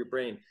portion of your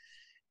brain.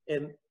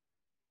 And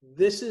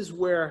this is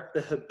where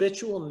the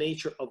habitual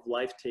nature of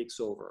life takes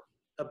over.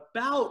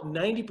 About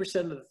 90%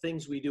 of the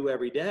things we do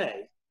every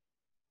day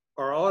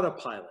are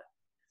autopilot.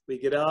 We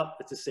get up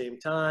at the same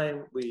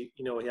time. We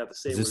have the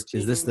same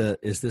routine.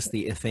 Is this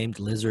the famed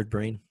lizard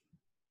brain?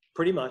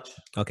 Pretty much.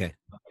 Okay.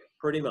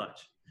 Pretty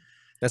much.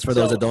 That's for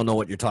those that don't know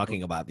what you're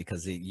talking about,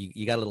 because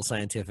you got a little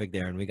scientific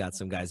there, and we got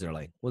some guys that are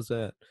like, "What's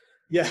that?"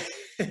 Yeah.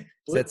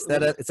 It's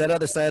that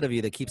other side of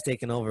you that keeps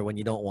taking over when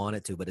you don't want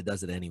it to, but it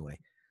does it anyway.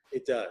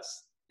 It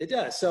does. It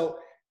does. So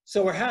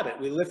we're habit.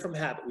 We live from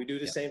habit. We do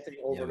the same thing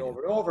over and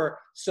over and over.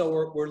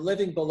 So we're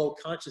living below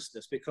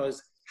consciousness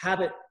because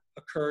habit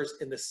occurs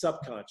in the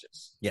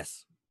subconscious.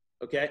 Yes.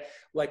 Okay.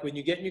 Like when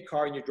you get in your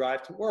car and you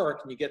drive to work,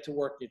 and you get to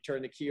work and you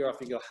turn the key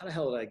off and you go, how the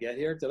hell did I get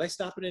here? Did I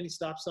stop at any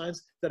stop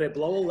signs? Did I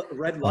blow a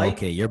red light?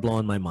 Okay, you're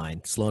blowing my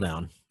mind. Slow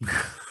down.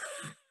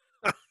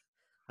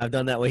 I've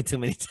done that way too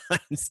many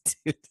times,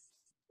 dude.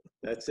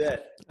 That's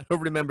it. I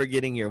don't remember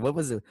getting here. What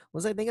was it?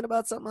 Was I thinking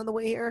about something on the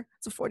way here?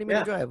 It's a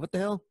 40-minute drive. What the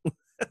hell?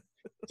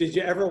 Did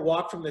you ever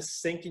walk from the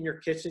sink in your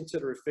kitchen to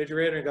the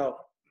refrigerator and go,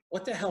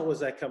 what the hell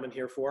was I coming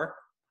here for?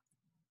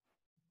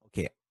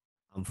 Okay,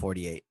 I'm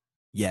 48.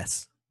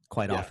 Yes,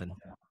 quite often.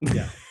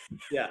 Yeah.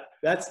 Yeah.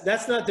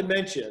 That's not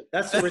dementia.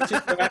 That's the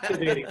reticular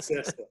activating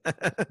system.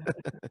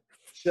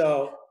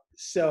 So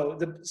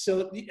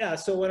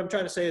what I'm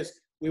trying to say is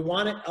we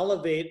want to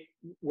elevate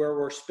where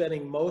we're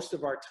spending most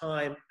of our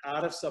time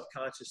out of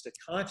subconscious to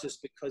conscious,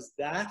 because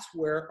that's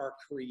where our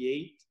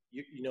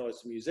you know,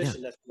 as a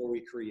musician, that's where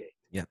we create.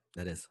 Yeah,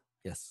 that is.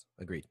 Yes,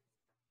 agreed.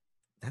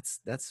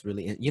 That's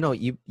really, you know,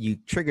 you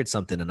triggered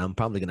something, and I'm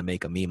probably going to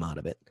make a meme out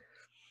of it.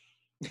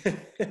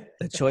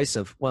 The choice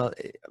of, well,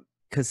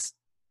 because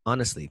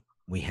honestly,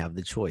 we have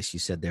the choice. You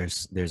said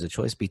there's a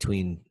choice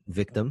between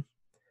victim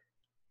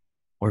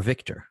or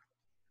victor,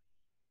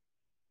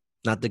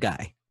 not the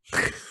guy.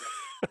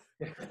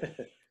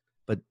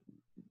 But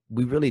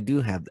we really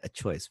do have a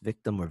choice,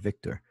 victim or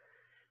victor.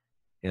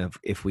 And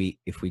if we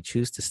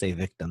choose to stay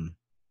victim,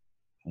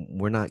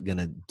 we're not going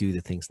to do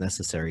the things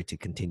necessary to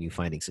continue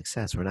finding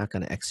success. We're not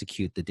going to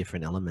execute the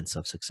different elements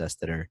of success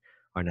that are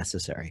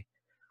necessary.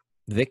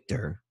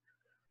 Victor,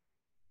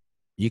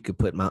 you could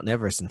put Mount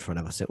Everest in front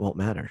of us. It won't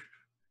matter.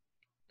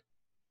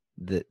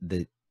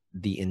 The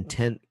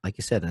intent, like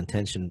you said, an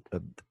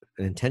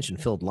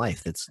intention-filled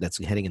life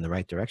that's heading in the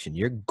right direction.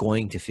 You're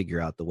going to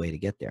figure out the way to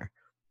get there.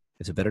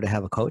 Is it better to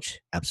have a coach?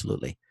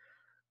 Absolutely.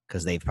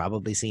 Because they've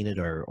probably seen it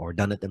or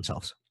done it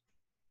themselves.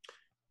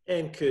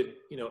 And could,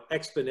 you know,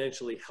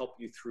 exponentially help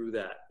you through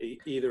that,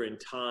 either in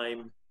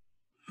time,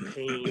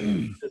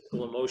 pain,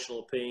 physical,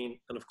 emotional pain,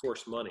 and of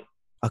course, money.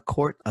 A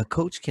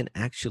coach can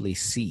actually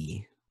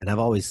see, and I've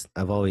always,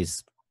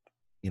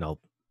 you know,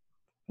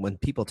 when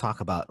people talk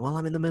about, well,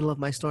 I'm in the middle of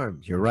my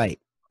storm, you're right.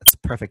 It's a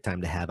perfect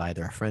time to have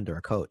either a friend or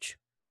a coach.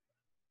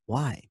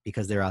 Why?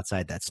 Because they're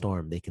outside that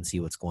storm. They can see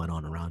what's going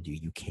on around you.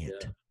 You can't.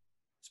 Yeah.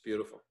 It's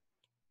beautiful.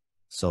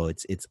 So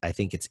I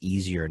think it's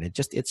easier, and it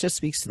just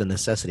speaks to the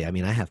necessity. I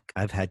mean,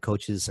 I've had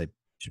coaches. I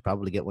should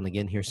probably get one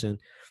again here soon.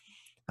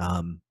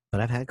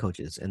 But I've had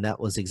coaches, and that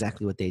was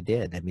exactly what they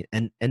did. I mean,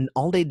 and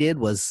all they did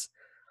was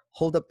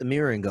hold up the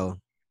mirror and go,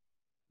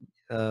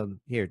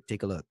 here,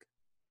 take a look.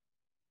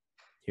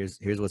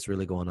 Here's what's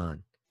really going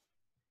on.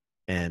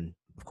 And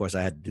of course,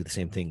 I had to do the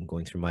same thing,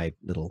 going through my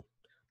little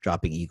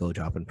dropping ego,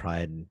 dropping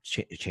pride, and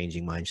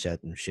changing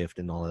mindset and shift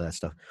and all of that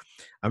stuff.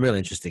 I'm really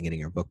interested in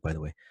getting your book, by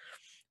the way.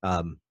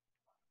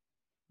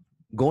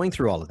 Going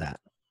through all of that,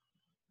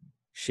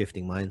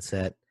 shifting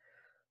mindset,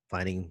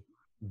 finding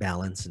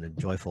balance and a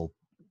joyful,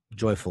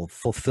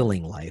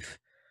 fulfilling life.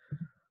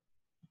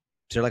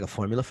 Is there like a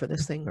formula for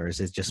this thing, or is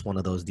it just one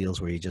of those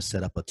deals where you just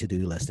set up a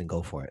to-do list and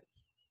go for it?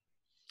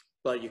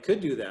 Well, you could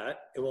do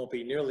that. It won't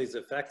be nearly as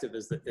effective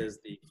as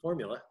the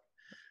formula.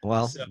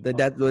 Well, so,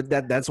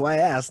 that's why I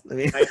asked. I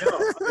mean, I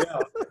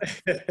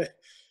know.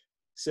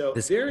 So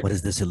what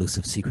is this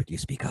elusive secret you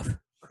speak of?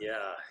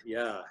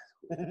 Yeah.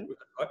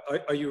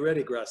 Are you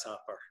ready,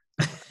 Grasshopper?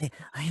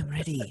 I am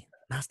ready,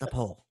 Master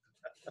Paul.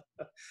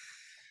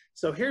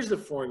 So here's the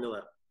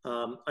formula.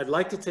 I'd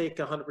like to take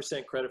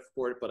 100% credit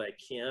for it, but I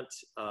can't.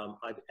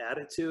 I've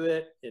added to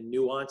it and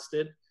nuanced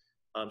it.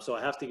 So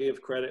I have to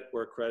give credit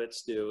where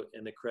credit's due,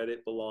 and the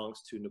credit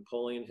belongs to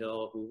Napoleon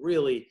Hill, who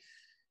really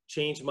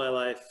changed my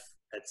life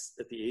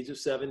at the age of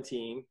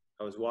 17.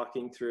 I was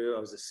I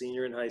was a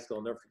senior in high school,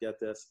 I'll never forget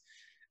this.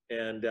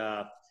 And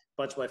a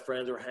bunch of my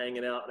friends were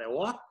hanging out, and I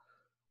walked,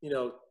 you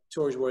know,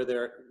 towards where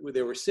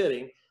they were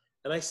sitting,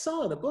 and I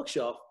saw on the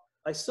bookshelf,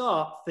 I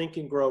saw Think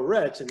and Grow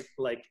Rich, and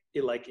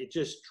it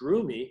just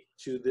drew me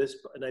to this,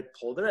 and I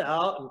pulled it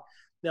out. And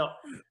now,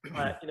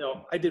 you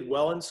know, I did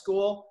well in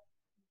school,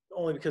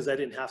 only because I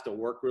didn't have to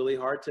work really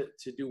hard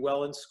to do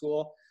well in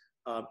school.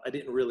 I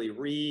didn't really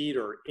read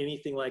or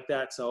anything like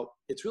that. So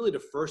it's really the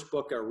first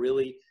book I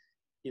really,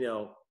 you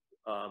know,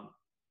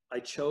 I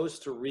chose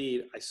to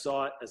read. I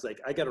saw it as like,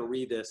 I got to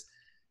read this.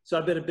 So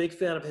I've been a big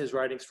fan of his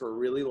writings for a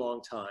really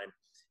long time.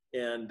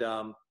 And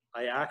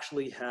I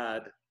actually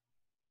had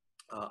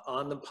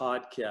on the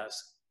podcast,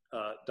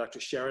 Dr.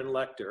 Sharon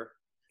Lechter.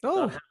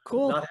 Oh,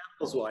 cool. Not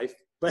Handel's wife,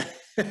 but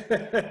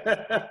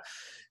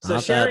so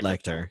not Sharon,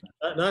 that Lechter.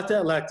 Not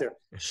that Lechter.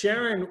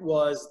 Sharon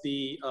was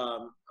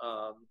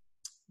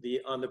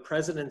on the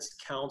President's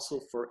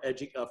Council for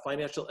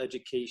Financial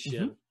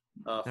Education.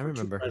 I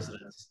remember.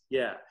 Presidents.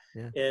 Yeah.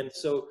 And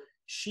so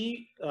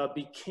she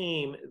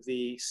became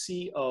the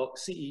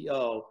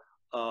CEO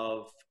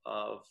of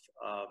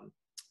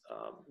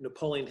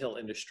Napoleon Hill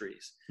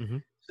Industries. Mm-hmm.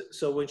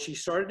 So when she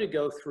started to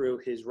go through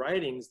his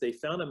writings, they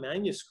found a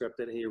manuscript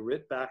that he had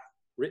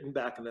written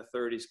back in the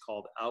 30s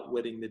called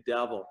Outwitting the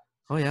Devil.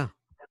 Oh, yeah.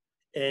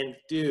 And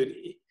dude,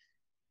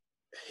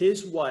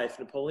 his wife,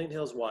 Napoleon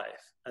Hill's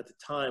wife, at the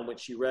time when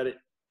she read it,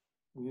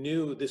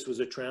 knew this was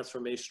a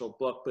transformational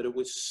book, but it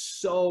was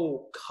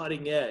so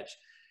cutting edge.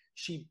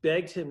 She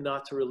begged him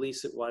not to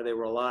release it while they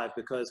were alive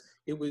because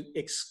it would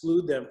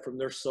exclude them from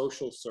their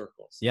social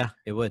circles. Yeah,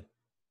 it would.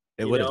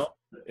 It would have.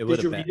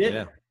 Did you read it?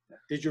 Yeah.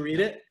 Did you read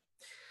it?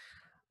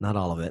 Not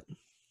all of it.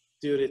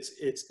 Dude,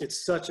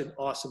 it's such an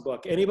awesome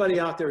book. Anybody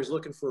out there is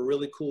looking for a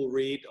really cool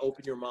read,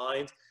 open your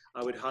mind,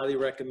 I would highly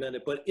recommend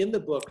it. But in the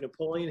book,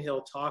 Napoleon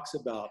Hill talks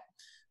about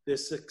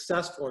this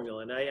success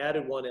formula, and I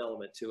added one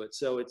element to it.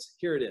 So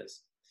here it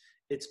is.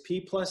 It's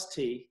P plus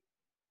T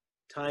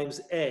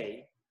times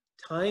A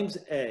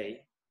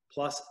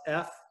plus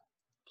F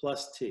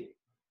plus T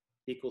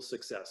equals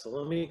success. So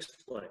let me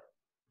explain.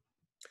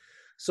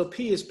 So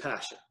P is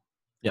passion.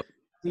 Yep.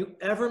 Have you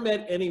ever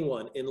met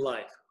anyone in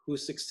life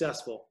who's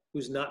successful,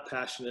 who's not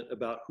passionate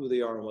about who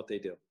they are and what they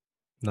do?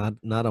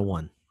 Not a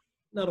one.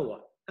 Not a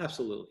one.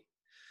 Absolutely.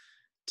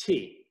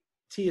 T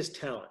is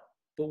talent.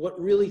 But what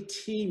really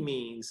T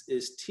means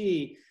is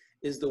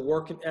the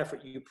work and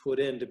effort you put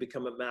in to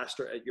become a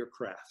master at your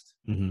craft.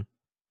 Mm-hmm.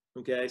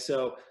 Okay.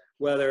 So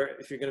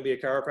if you're going to be a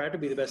chiropractor,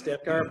 be the best damn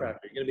chiropractor.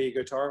 You're going to be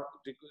a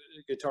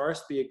guitarist,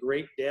 be a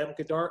great damn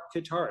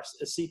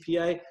guitarist. A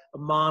CPA, a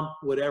mom,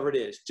 whatever it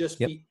is. Just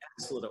be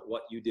excellent at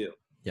what you do.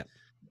 Yeah.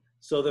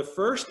 So the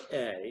first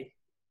A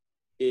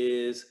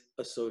is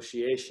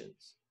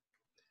associations.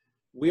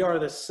 We are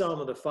the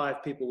sum of the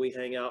 5 people we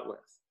hang out with.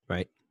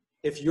 Right.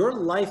 If your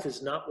life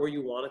is not where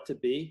you want it to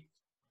be,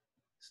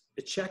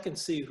 check and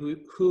see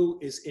who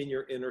is in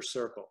your inner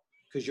circle,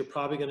 because you're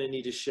probably going to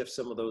need to shift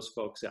some of those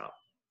folks out.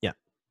 Yeah.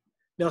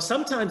 Now,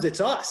 sometimes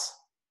it's us,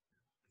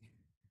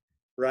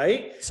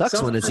 right?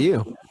 Sucks when it's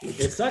you.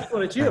 It sucks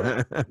when it's you.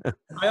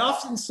 I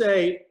often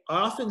say,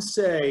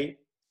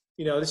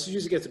 this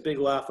usually gets a big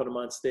laugh when I'm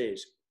on stage.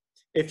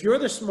 If you're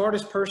the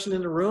smartest person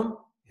in the room,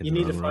 you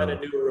need to find a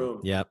new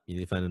room. Yep, you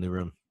need to find a new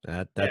room.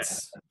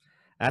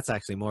 That's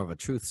actually more of a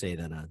truth say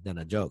than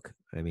a joke.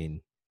 I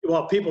mean,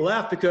 well, people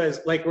laugh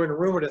because like we're in a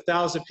room with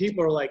 1,000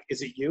 people are like,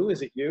 is it you?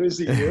 Is it you? Is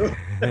it you?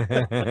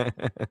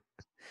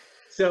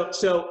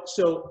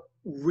 So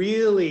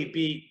really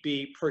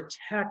be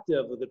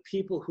protective of the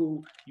people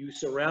who you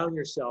surround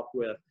yourself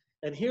with.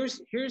 And here's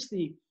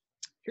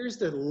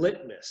the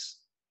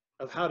litmus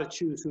of how to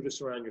choose who to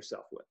surround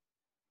yourself with.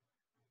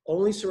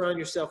 Only surround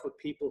yourself with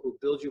people who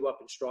build you up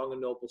in strong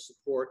and noble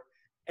support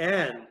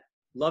and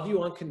love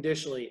you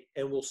unconditionally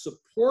and will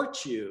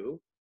support you,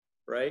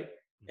 right?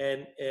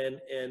 And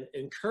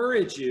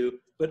encourage you,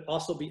 but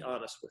also be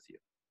honest with you.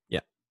 Yeah.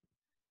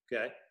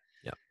 Okay.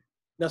 Yeah.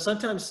 Now,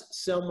 sometimes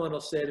someone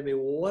will say to me,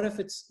 well, what if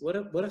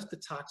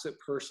the toxic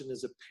person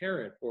is a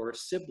parent or a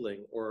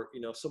sibling or,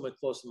 someone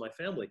close to my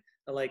family?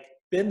 I'm like,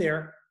 been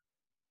there.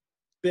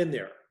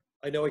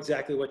 I know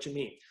exactly what you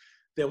mean.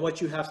 Then what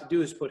you have to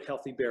do is put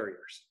healthy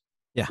barriers.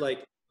 Yeah.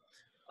 Like,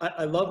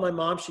 I love my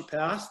mom. She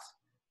passed,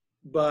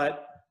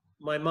 but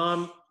my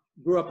mom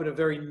grew up in a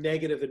very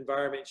negative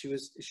environment. She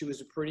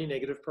was a pretty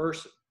negative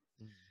person.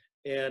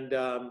 And,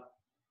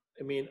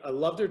 I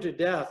loved her to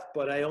death,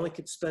 but I only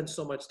could spend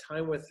so much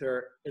time with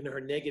her, and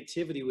her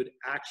negativity would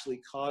actually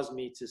cause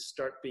me to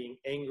start being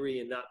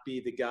angry and not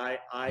be the guy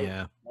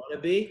I want to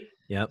be.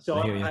 Yeah. So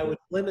I would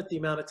limit the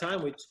amount of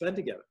time we'd spend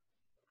together.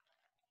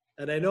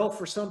 And I know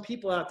for some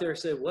people out there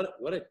say,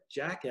 what a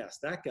jackass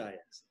that guy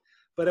is.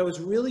 But I was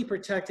really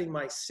protecting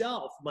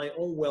myself, my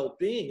own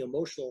well-being,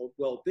 emotional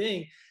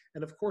well-being,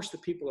 and of course the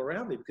people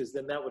around me, because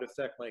then that would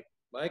affect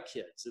my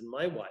kids and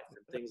my wife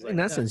and things like that. In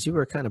essence, you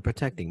were kind of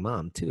protecting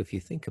mom too, if you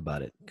think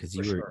about it, because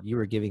you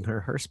were giving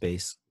her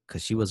space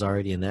because she was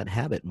already in that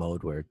habit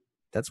mode where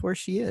that's where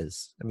she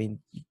is. I mean,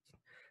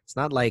 it's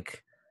not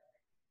like,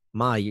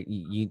 Ma,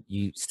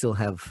 you still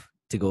have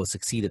to go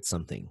succeed at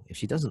something. If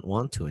she doesn't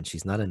want to and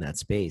she's not in that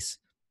space,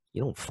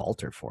 you don't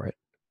fault her for it.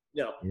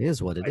 No, it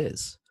is what it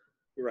is.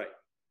 You're right.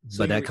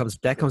 So that comes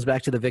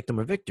back to the victim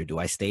or victor. Do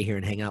I stay here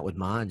and hang out with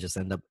Ma and just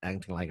end up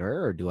acting like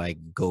her, or do I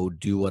go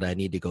do what I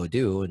need to go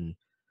do and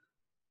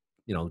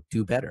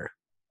do better?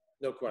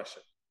 No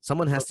question.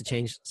 Someone has to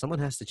change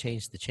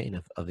the chain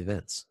of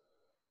events,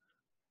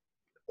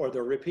 or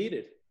they're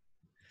repeated.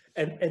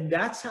 And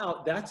that's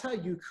how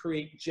you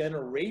create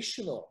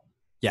generational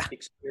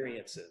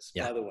experiences,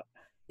 by the way.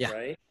 Yeah.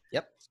 Right?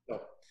 Yep.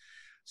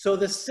 So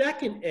the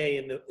second A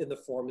in the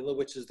formula,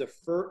 which is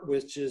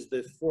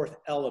the fourth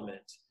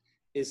element,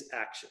 is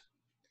action.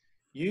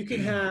 You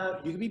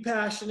can be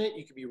passionate,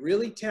 you can be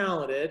really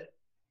talented,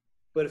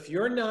 but if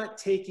you're not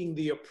taking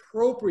the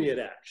appropriate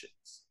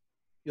actions,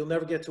 you'll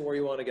never get to where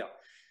you want to go.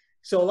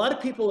 So a lot of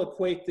people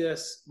equate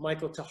this,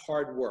 Michael, to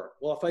hard work.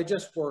 Well, if I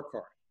just work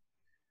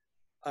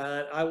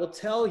hard, I will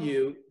tell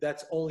you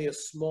that's only a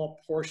small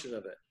portion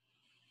of it.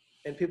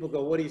 And people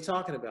go, what are you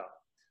talking about?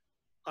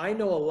 I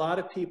know a lot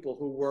of people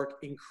who work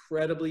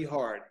incredibly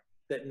hard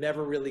that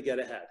never really get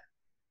ahead,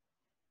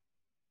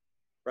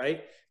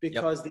 right?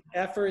 Because the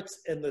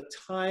efforts and the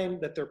time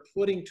that they're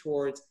putting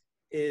towards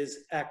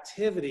is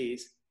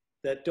activities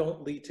that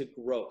don't lead to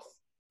growth,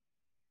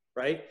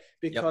 right?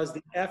 Because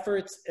the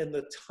efforts and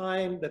the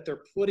time that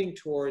they're putting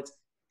towards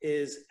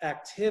is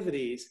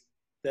activities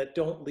that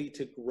don't lead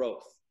to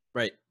growth.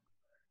 Right.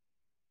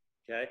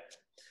 Okay.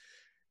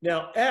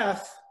 Now,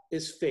 F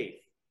is faith.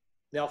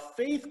 Now,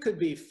 faith could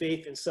be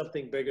faith in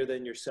something bigger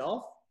than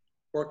yourself,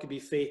 or it could be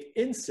faith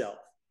in self.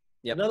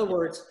 In other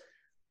words,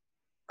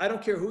 I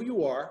don't care who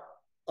you are,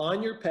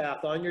 on your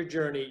path, on your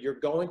journey, you're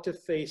going to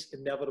face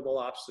inevitable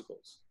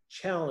obstacles,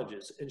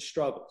 challenges, and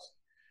struggles.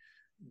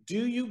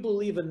 Do you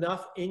believe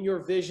enough in your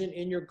vision,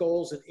 in your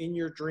goals, and in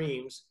your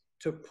dreams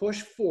to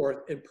push forth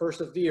and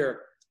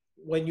persevere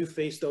when you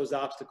face those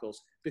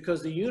obstacles?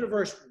 Because the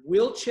universe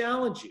will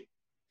challenge you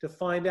to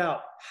find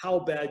out how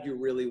bad you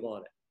really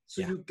want it.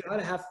 So you've got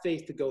to have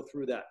faith to go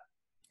through that.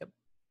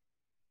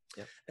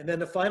 And then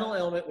the final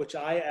element, which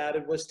I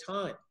added, was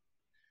time.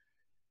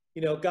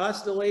 You know,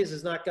 God's delays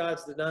is not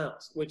God's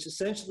denials, which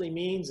essentially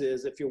means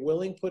is if you're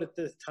willing to put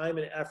the time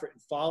and effort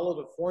and follow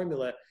the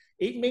formula,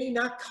 it may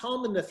not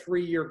come in the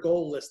 3-year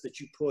goal list that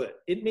you put.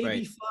 It may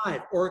be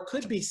 5, or it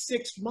could be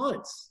 6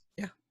 months.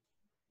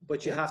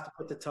 But you have to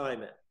put the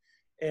time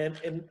in.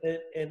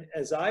 And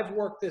as I've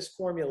worked this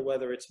formula,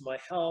 whether it's my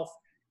health,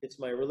 it's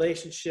my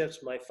relationships,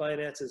 my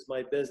finances,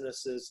 my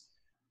businesses,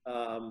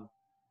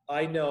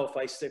 I know if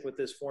I stick with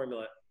this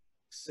formula,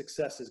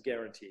 success is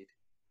guaranteed.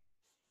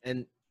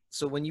 And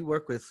so when you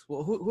work with,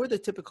 well, who are the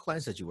typical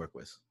clients that you work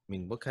with? I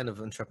mean, what kind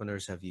of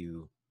entrepreneurs have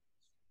you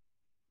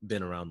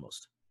been around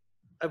most?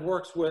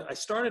 I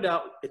started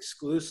out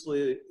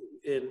exclusively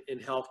in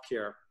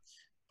healthcare,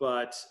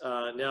 but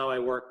now I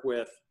work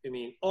with,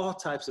 all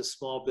types of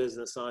small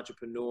business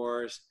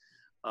entrepreneurs,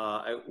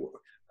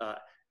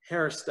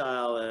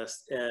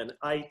 hairstylists and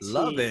IT.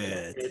 Love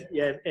it.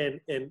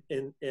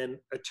 And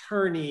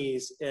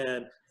attorneys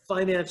and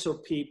financial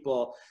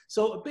people.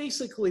 So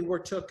basically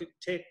we're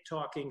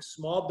talking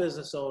small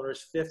business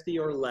owners, 50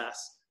 or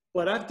less,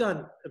 but I've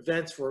done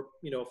events for,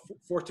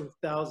 Fortune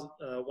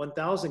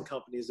 1000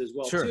 companies as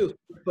well too.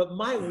 But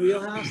my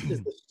wheelhouse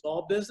is the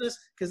small business,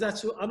 because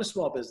I'm a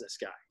small business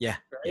guy.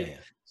 Right?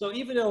 So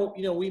even though,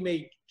 we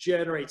may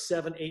generate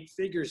 7-8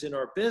 figures in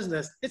our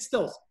business, it's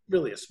still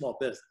really a small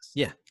business.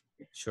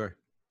 Sure.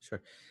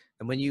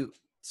 And when you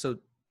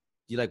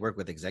work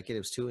with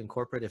executives too in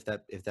corporate, if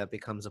that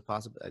becomes a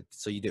possible,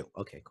 so you do.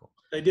 Okay, cool.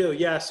 I do.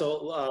 Yeah.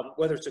 So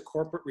whether it's a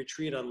corporate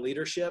retreat on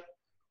leadership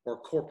or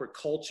corporate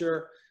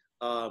culture,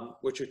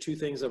 which are two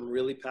things I'm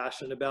really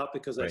passionate about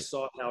because I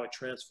saw how it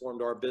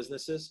transformed our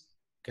businesses.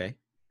 Okay.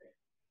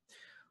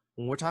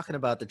 When we're talking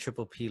about the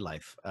Triple P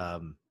life,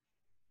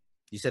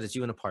 you said it's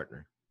you and a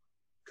partner.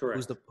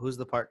 Correct. Who's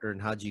the partner,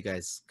 and how did you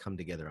guys come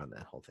together on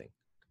that whole thing?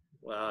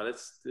 Wow,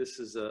 this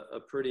is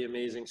a pretty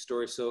amazing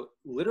story. So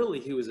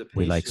literally he was a patient.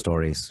 We like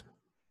stories.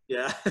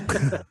 Yeah.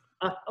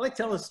 I like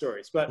telling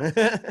stories, but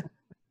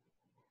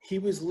he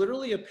was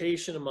literally a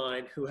patient of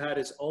mine who had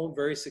his own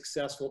very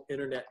successful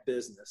internet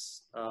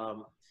business.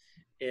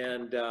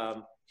 And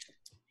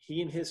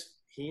he and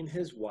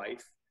his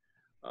wife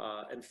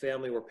and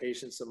family were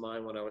patients of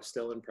mine when I was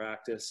still in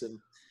practice.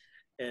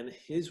 And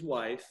his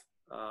wife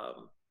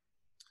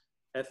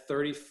at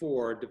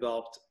 34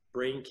 developed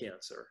brain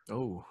cancer.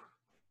 Oh.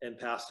 And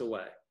passed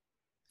away.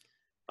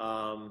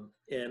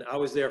 And I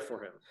was there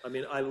for him.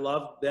 I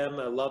loved them.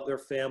 I loved their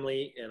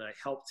family, and I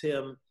helped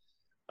him,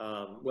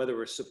 whether it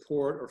was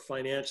support or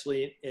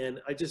financially.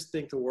 And I just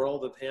think the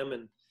world of him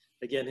and,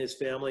 again, his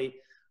family.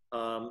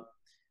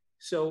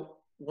 So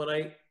when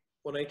I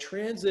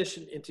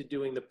transitioned into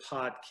doing the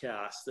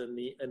podcast and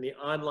the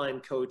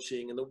online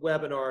coaching and the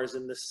webinars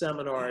and the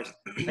seminars,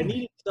 I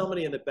needed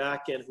somebody in the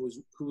back end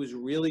who was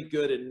really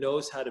good and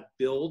knows how to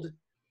build.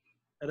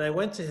 And I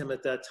went to him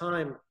at that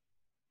time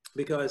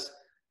because,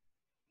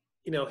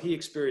 he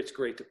experienced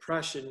Great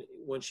Depression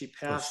when she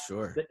passed. Oh,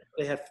 sure.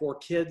 They had 4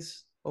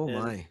 kids. Oh,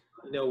 my.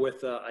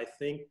 With, I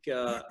think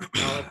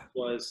Alex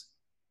was,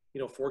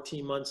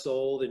 14 months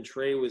old and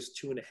Trey was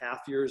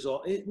 2.5 years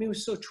old. It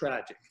was so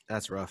tragic.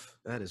 That's rough.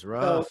 That is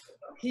rough. So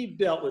he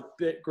dealt with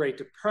Great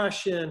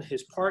Depression.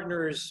 His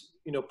partners,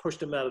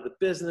 pushed him out of the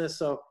business.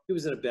 So he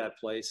was in a bad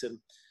place. And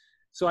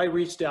so I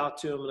reached out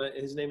to him,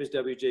 and his name is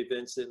W.J.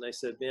 Vincent. And I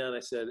said, man,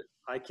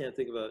 I can't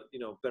think of a,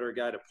 better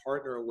guy to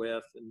partner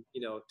with and,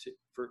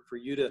 for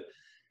you to,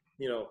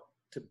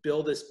 to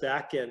build this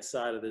back end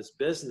side of this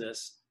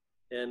business.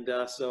 And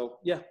so,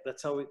 yeah,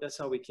 that's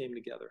how we came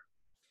together.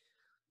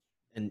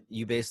 And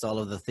you based all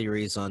of the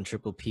theories on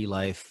Triple P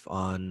life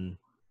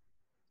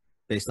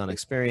based on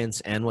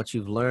experience and what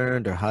you've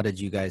learned, or how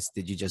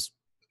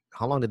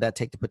how long did that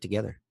take to put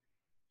together?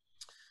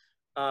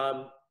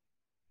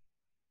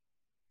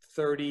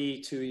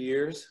 32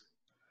 years.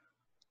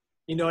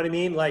 You know what I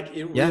mean? Like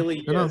it really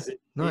is.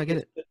 I get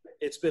it.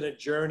 It's been a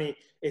journey.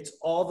 It's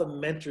all the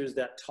mentors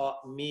that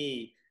taught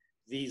me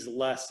these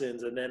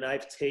lessons, and then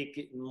I've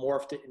taken it and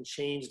morphed it and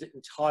changed it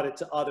and taught it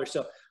to others.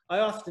 So I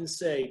often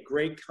say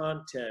great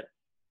content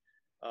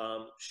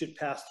should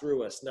pass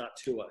through us, not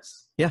to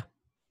us. Yeah.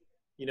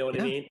 You know what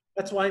Yeah. I mean?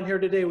 That's why I'm here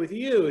today with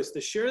you, is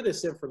to share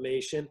this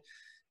information,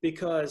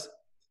 because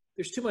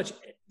there's too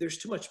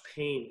much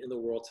pain in the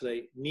world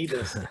today,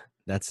 needless.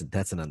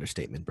 That's an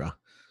understatement, bro.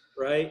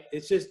 Right?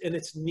 It's just, and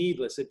it's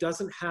needless. It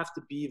doesn't have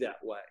to be that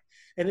way.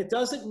 And it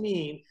doesn't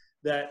mean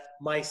that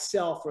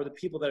myself or the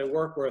people that I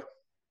work with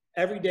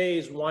every day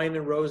is wine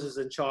and roses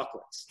and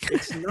chocolates.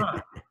 It's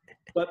not.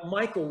 But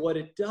Michael, what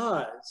it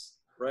does,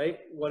 right?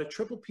 What a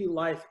Triple P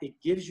life, it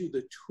gives you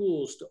the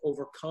tools to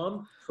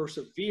overcome,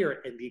 persevere,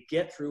 and to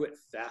get through it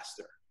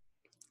faster.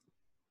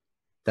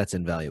 That's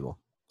invaluable,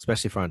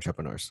 especially for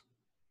entrepreneurs.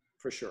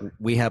 For sure.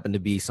 We happen to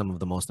be some of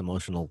the most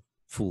emotional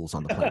fools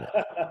on the planet.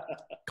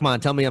 Come on,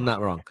 tell me I'm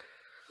not wrong.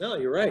 No,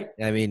 you're right.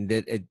 I mean,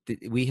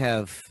 we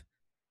have.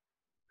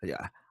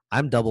 Yeah,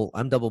 I'm double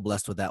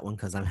blessed with that one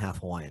because I'm half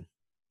Hawaiian.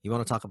 You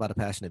want to talk about a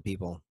passionate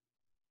people?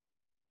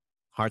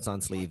 Hearts on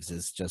sleeves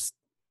is just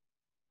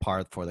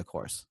par for the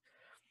course.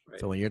 Right.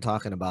 So when you're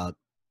talking about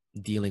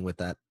dealing with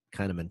that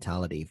kind of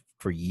mentality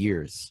for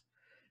years,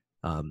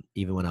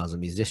 even when I was a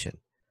musician,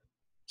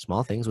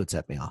 small things would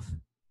set me off,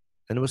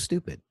 and it was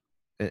stupid.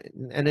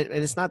 And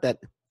it's not that,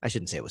 I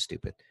shouldn't say it was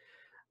stupid.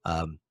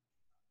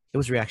 It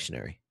was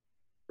reactionary.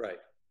 Right.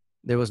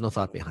 There was no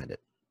thought behind it.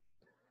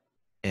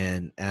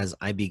 And as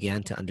I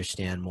began to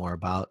understand more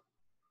about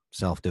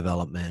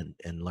self-development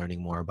and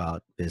learning more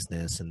about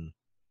business and,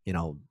 you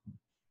know,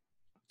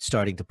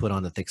 starting to put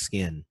on the thick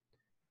skin,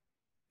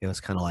 it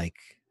was kind of like,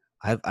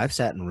 I've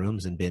sat in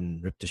rooms and been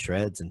ripped to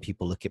shreds, and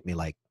people look at me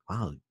like,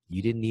 wow,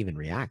 you didn't even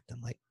react.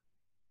 I'm like,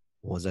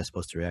 what was I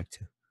supposed to react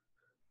to?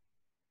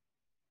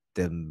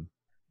 Them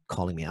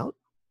calling me out?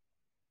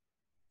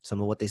 Some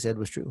of what they said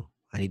was true.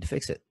 I need to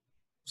fix it.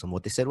 Some of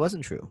what they said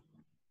wasn't true.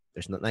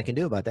 There's nothing I can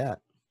do about that.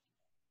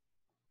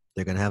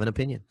 They're going to have an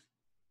opinion.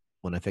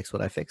 When I fix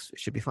what I fix, it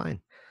should be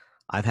fine.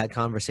 I've had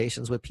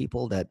conversations with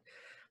people that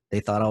they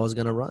thought I was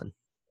going to run.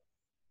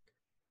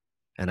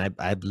 And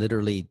I've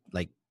literally,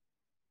 like,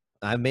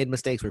 I've made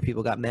mistakes where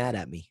people got mad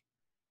at me.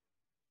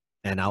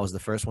 And I was the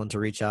first one to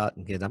reach out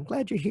and get, I'm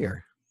glad you're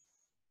here.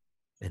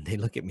 And they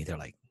look at me, they're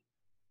like,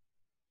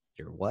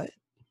 you're what?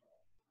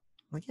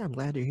 I'm like, yeah, I'm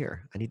glad you're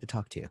here. I need to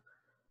talk to you.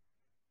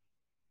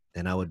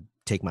 And I would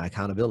take my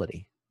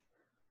accountability.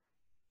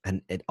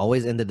 And it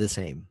always ended the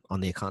same on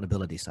the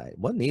accountability side. It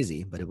wasn't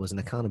easy, but it was an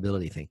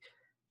accountability thing.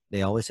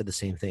 They always said the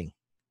same thing.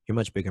 You're a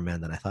much bigger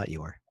man than I thought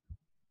you were.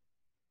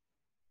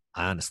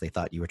 I honestly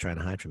thought you were trying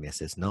to hide from me. I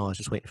says, no, I was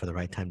just waiting for the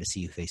right time to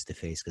see you face to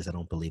face, because I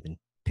don't believe in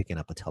picking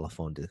up a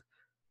telephone to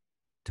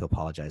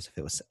apologize if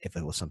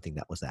it was something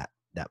that was that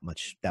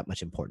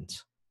much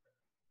importance.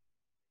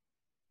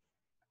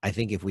 I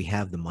think if we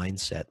have the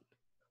mindset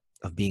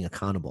of being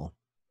accountable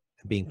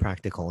and being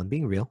practical and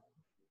being real,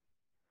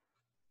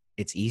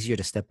 it's easier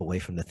to step away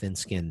from the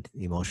thin-skinned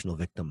emotional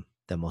victim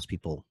that most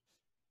people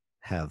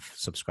have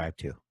subscribed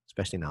to,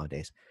 especially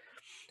nowadays.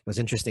 It was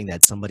interesting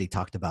that somebody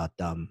talked about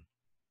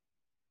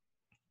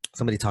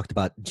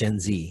Gen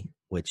Z,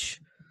 which,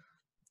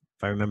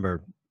 if I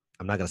remember,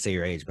 I'm not going to say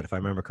your age, but if I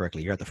remember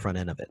correctly, you're at the front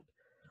end of it.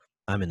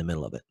 I'm in the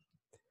middle of it.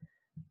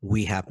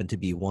 We happen to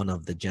be one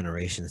of the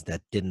generations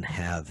that didn't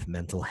have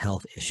mental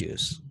health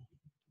issues.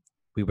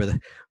 We were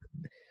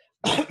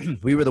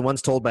the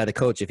ones told by the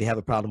coach, if you have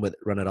a problem with it,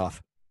 run it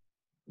off.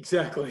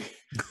 Exactly.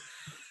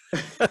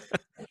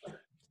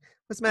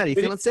 What's the matter? You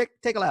feeling sick?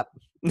 Take a lap.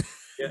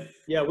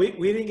 Yeah. We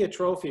didn't get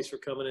trophies for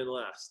coming in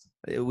last.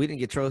 We didn't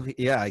get trophy.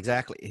 Yeah,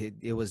 exactly.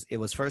 It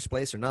was first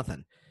place or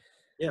nothing.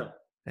 Yeah.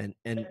 And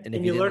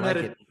you learn how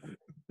to.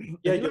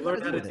 Yeah, you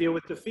learn how to deal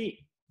with defeat.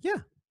 Yeah,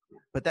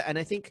 but and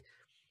I think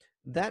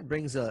that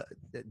brings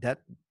that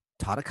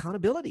taught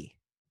accountability.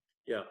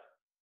 Yeah.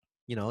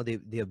 You know,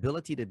 the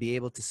ability to be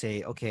able to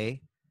say,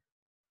 okay,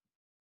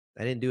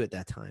 I didn't do it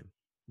that time.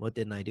 What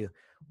didn't I do?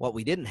 What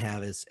we didn't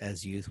have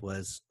as youth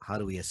was, how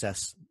do we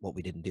assess what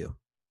we didn't do?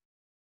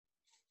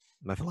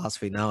 My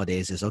philosophy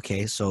nowadays is,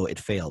 okay, so it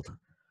failed.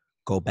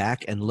 Go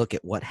back and look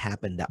at what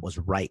happened that was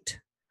right.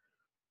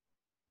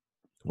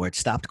 Where it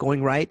stopped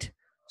going right,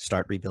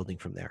 start rebuilding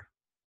from there.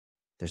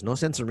 There's no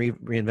sense in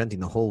reinventing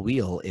the whole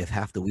wheel if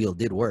half the wheel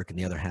did work and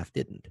the other half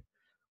didn't.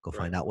 Go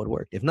find out what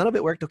worked. If none of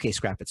it worked, okay,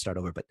 scrap it, start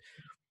over. But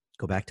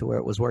go back to where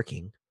it was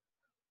working.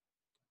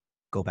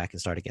 Go back and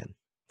start again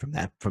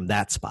from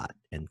that spot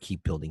and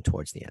keep building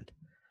towards the end.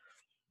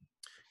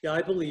 Yeah,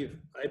 I believe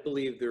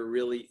there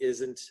really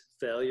isn't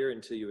failure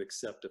until you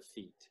accept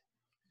defeat.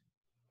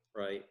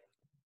 Right.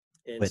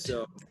 And but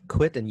so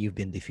quit and you've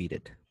been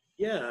defeated.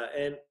 Yeah.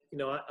 And you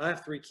know, I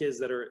have 3 kids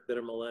that are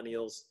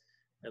millennials,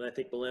 and I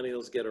think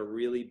millennials get a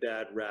really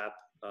bad rap.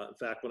 In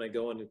fact, when I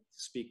go in to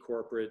speak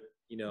corporate,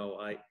 you know,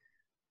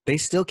 they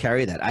still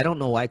carry that. I don't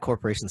know why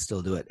corporations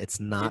still do it. It's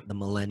not the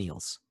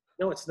millennials.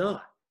 No, it's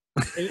not.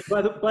 And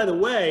by the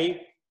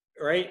way,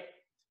 right?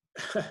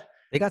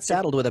 They got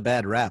saddled with a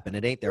bad rap, and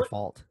it ain't their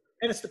fault.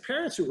 And it's the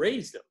parents who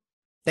raised them.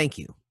 Thank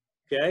you.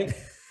 Okay.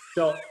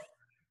 So,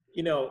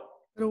 you know,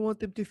 I don't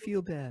want them to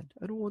feel bad.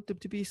 I don't want them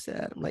to be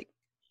sad. I'm like,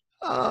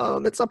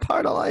 it's a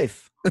part of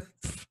life.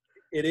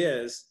 It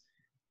is.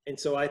 And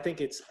so I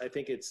think it's,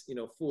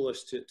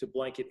 foolish to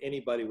blanket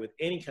anybody with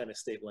any kind of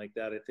statement like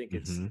that. I think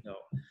it's,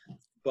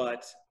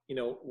 but,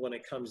 when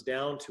it comes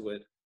down to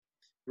it,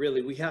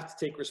 really, we have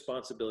to take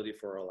responsibility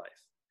for our life.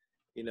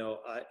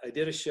 I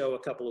did a show a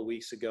couple of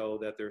weeks ago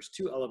that there's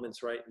two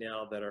elements right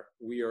now that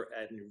we are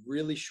at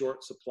really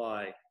short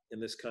supply in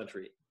this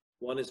country.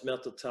 One is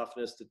mental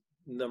toughness.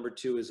 Number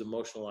two is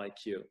emotional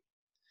IQ.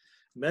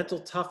 Mental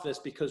toughness,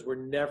 because we're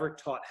never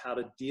taught how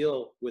to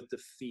deal with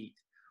defeat,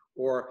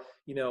 or,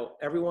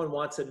 everyone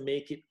wants to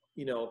make it,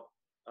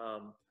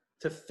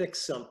 to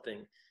fix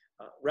something,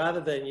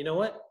 rather than,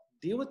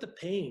 deal with the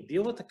pain,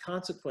 deal with the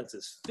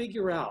consequences,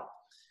 figure out.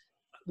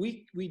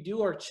 We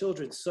do our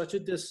children such a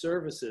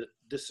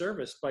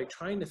disservice by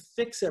trying to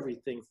fix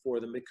everything for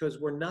them, because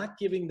we're not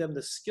giving them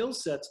the skill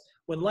sets.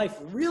 When life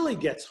really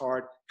gets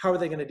hard, how are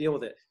they going to deal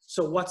with it?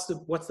 So what's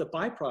the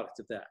byproduct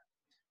of that,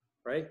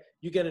 right?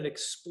 You get an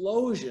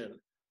explosion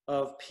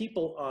of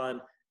people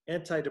on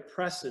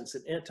antidepressants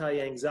and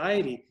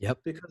anti-anxiety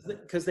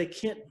because they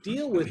can't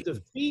deal with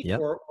defeat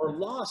or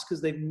loss,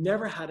 because they've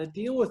never had to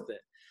deal with it.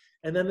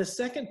 And then the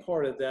second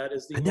part of that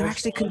is and they're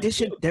actually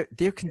conditioned.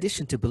 They're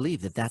conditioned to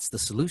believe that that's the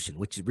solution,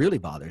 which really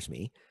bothers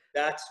me.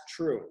 That's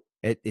true.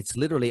 It's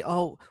literally,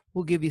 oh,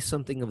 we'll give you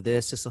something of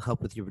this. This will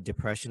help with your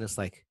depression. It's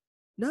like,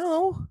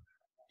 no,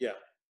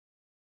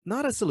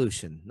 not a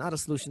solution. Not a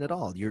solution at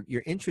all.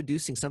 You're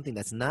introducing something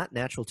that's not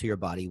natural to your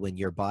body when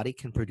your body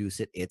can produce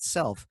it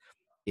itself.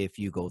 If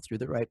you go through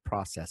the right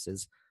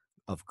processes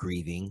of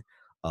grieving,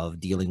 of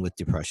dealing with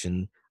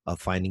depression, of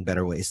finding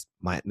better ways,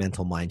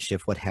 mental mind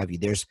shift, what have you.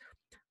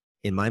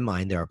 In my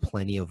mind, there are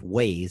plenty of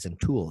ways and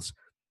tools.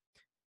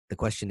 The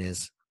question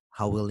is,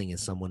 how willing is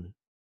someone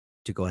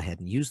to go ahead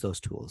and use those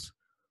tools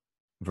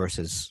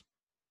versus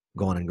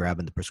going and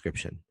grabbing the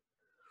prescription?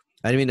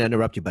 I didn't mean to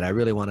interrupt you, but I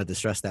really wanted to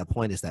stress that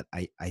point, is that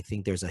I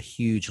think there's a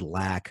huge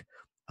lack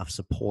of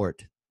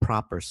support,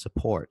 proper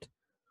support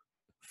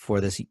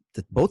for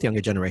both younger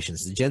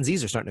generations. The Gen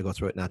Zs are starting to go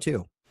through it now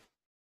too,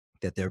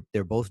 that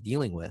they're both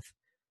dealing with,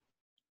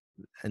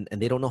 and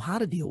they don't know how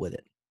to deal with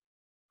it.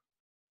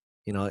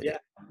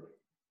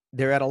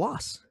 They're at a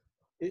loss.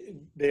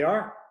 They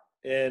are,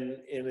 and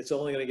it's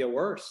only going to get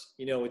worse.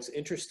 It's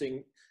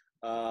interesting.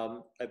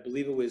 I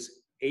believe it was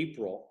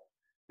April.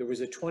 There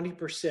was a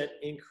 20%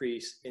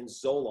 increase in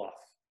Zoloft.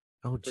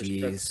 Oh,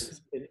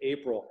 geez. In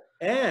April,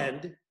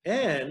 and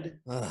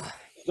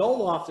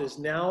Zoloft is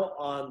now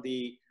on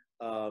the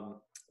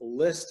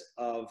list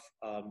of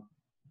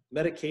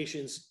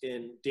medications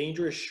in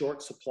dangerous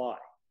short supply.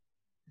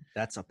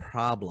 That's a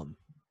problem.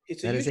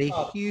 That is a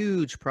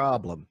huge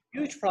problem.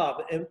 Huge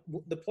problem. And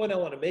the point I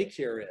want to make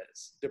here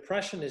is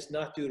depression is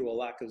not due to a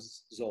lack of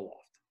Zoloft.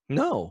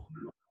 No,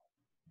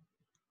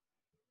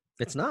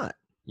 it's not.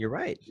 You're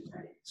right.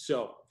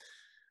 So,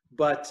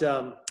 but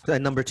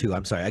number two,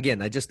 I'm sorry.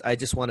 Again, I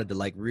just wanted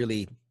to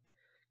really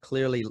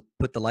clearly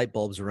put the light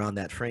bulbs around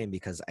that frame,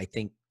 because I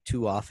think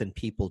too often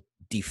people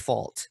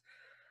default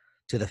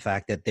to the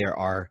fact that there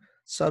are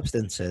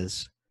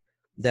substances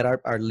that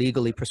are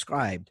legally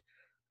prescribed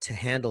to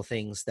handle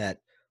things that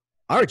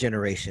our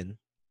generation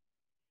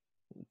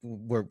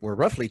were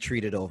roughly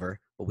treated over,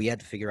 but we had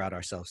to figure out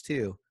ourselves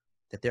too,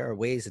 that there are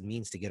ways and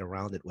means to get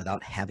around it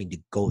without having to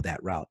go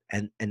that route.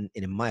 And in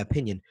my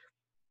opinion,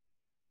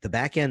 the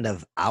back end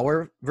of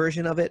our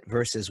version of it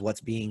versus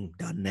what's being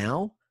done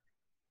now,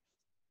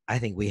 I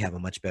think we have a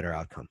much better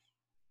outcome.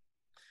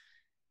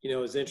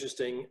 It's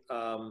interesting.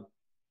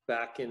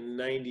 Back in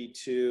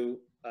 '92,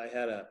 I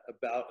had a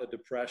bout of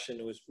depression.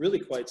 It was really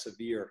quite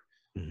severe.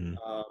 Mm-hmm.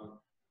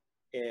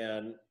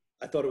 And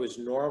I thought it was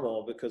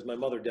normal because my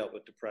mother dealt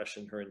with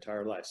depression her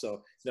entire life.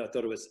 So, I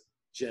thought it was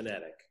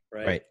genetic,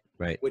 right?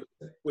 Right.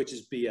 Which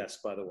is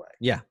BS, by the way.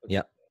 Yeah.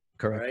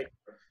 Correct.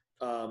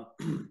 Right.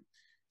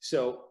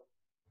 So,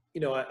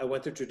 I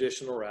went the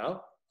traditional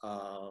route.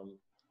 I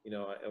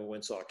went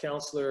and saw a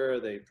counselor.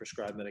 They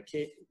prescribed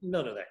medication.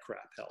 None of that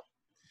crap helped.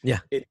 Yeah.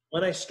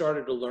 When I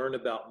started to learn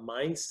about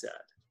mindset,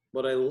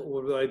 what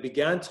I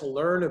began to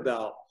learn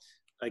about,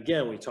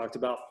 again, we talked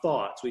about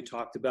thoughts. We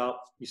talked about,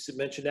 you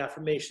mentioned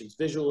affirmations,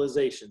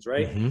 visualizations,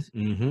 right?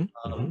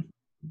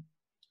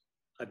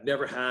 I've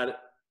never had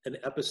an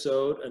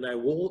episode, and I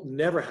will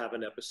never have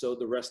an episode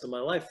the rest of my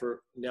life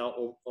for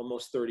now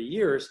almost 30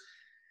 years.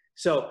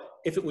 So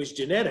if it was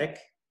genetic,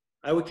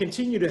 I would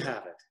continue to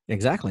have it.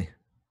 Exactly.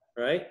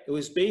 Right? It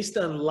was based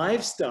on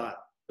lifestyle.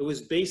 It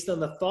was based on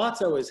the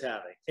thoughts I was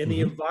having and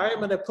the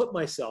environment I put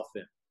myself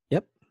in.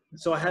 Yep.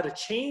 So I had to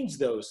change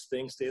those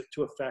things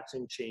to affect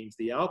and change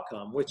the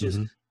outcome, which is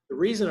the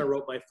reason I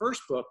wrote my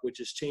first book,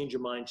 which is Change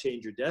Your Mind,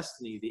 Change Your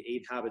Destiny, The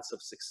 8 Habits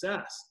of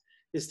Success,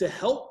 is to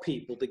help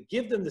people, to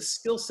give them the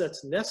skill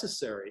sets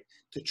necessary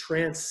to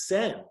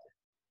transcend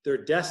their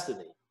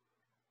destiny,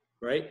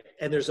 right?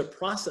 And there's a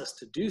process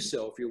to do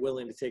so if you're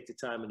willing to take the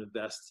time and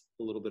invest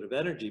a little bit of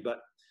energy.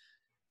 But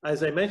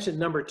as I mentioned,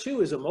 number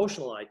 2 is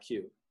emotional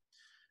IQ.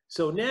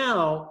 So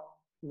now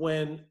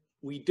when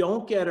we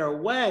don't get our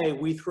way,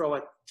 we throw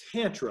a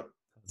tantrum.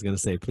 was gonna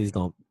say, please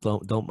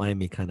don't mind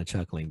me kind of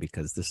chuckling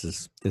because this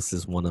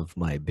is one of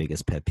my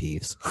biggest pet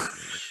peeves.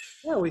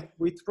 Yeah,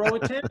 we throw a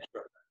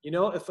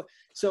tantrum.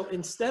 So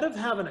instead of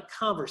having a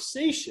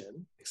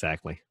conversation,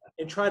 Exactly.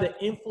 and try to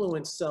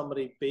influence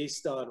somebody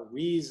based on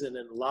reason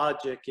and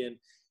logic and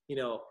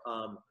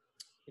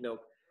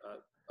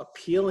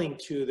appealing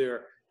to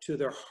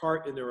their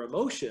heart and their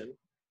emotion,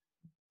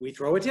 we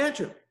throw a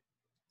tantrum.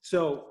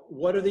 So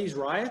what are these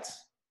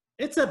riots?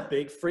 It's a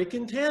big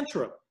freaking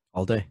tantrum.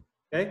 All day.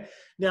 Okay.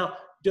 Now,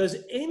 does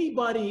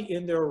anybody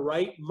in their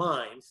right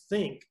mind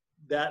think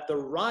that the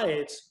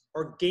riots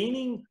are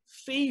gaining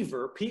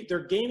favor?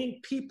 They're gaining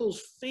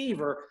people's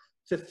favor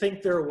to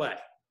think their way.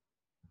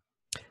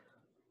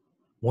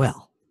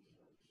 Well,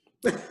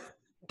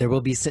 there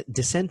will be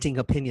dissenting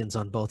opinions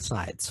on both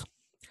sides.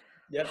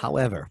 Yep.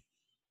 However,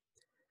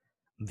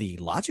 the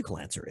logical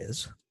answer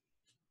is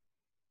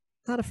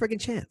not a friggin'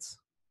 chance.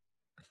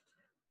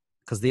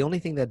 Because the only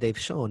thing that they've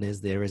shown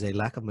is there is a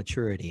lack of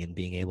maturity in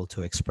being able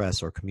to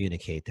express or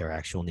communicate their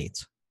actual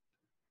needs.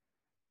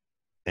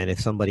 And if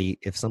somebody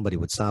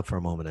would stop for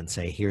a moment and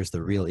say, here's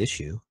the real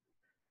issue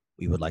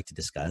we would like to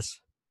discuss,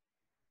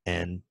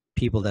 and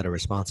people that are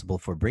responsible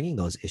for bringing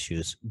those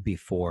issues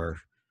before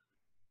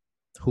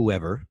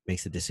whoever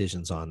makes the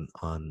decisions on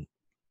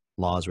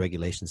laws,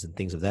 regulations, and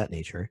things of that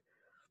nature,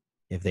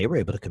 if they were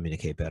able to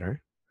communicate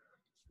better,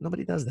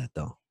 nobody does that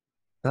though.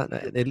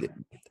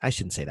 I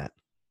shouldn't say that.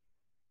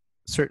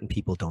 Certain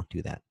people don't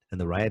do that, and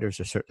the rioters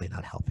are certainly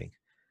not helping.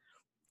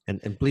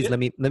 And please let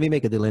me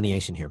make a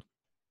delineation here.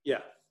 Yeah.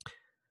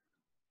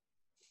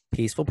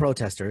 Peaceful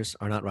protesters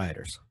are not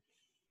rioters.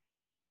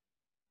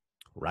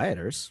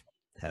 Rioters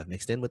have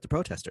mixed in with the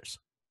protesters.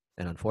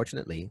 And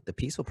unfortunately, the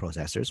peaceful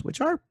protesters, which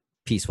are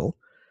peaceful,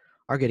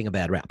 are getting a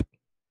bad rap.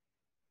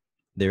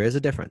 There is a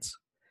difference.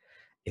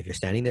 If you're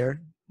standing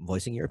there,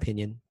 voicing your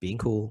opinion, being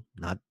cool,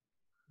 not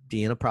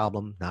being a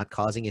problem, not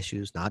causing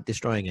issues, not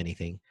destroying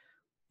anything,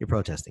 you're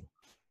protesting.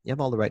 You have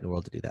all the right in the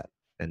world to do that.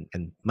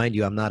 And mind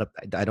you,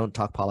 I don't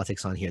talk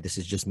politics on here. This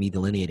is just me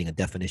delineating a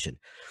definition.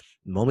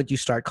 The moment you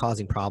start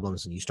causing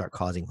problems and you start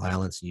causing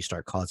violence and you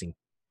start causing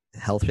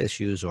health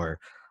issues or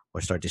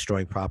start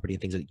destroying property and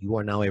things, like, you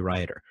are now a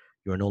rioter.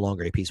 You are no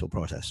longer a peaceful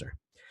protester.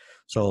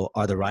 So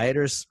are the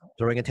rioters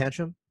throwing a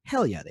tantrum?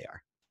 Hell yeah, they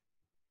are.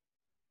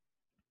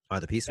 Are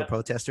the peaceful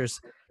protesters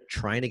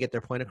trying to get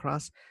their point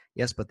across?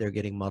 Yes, but they're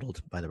getting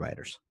muddled by the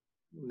rioters.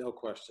 No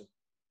question.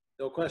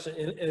 No question.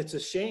 And it's a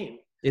shame.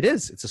 It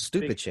is. It's a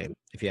stupid shame,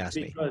 if you ask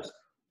me.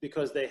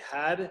 Because they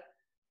had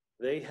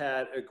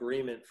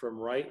agreement from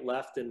right,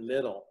 left, and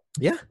middle.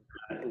 Yeah.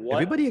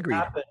 Everybody agreed.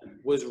 What happened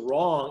was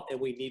wrong and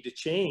we need to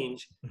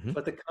change. Mm-hmm.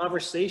 But the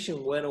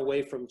conversation went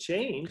away from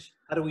change.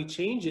 How do we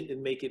change it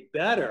and make it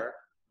better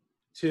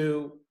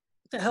to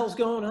what the hell's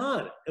going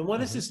on? And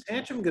when is this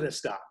tantrum going to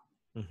stop?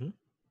 Mm-hmm.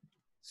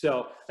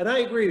 So, and I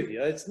agree with you.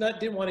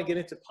 Didn't want to get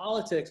into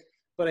politics,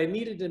 but I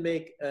needed to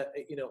make,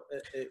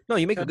 no,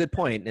 you make a good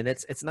point, and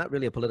it's not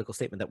really a political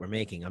statement that we're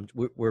making.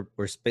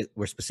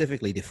 We're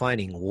specifically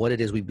defining what it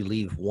is we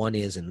believe one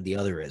is and the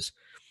other is,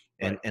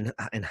 and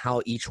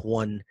how each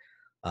one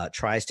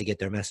tries to get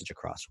their message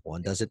across.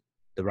 One does it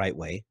the right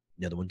way,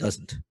 the other one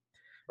doesn't.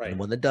 Right. And the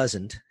one that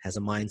doesn't has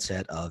a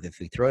mindset of, if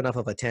we throw enough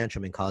of a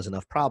tantrum and cause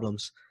enough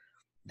problems,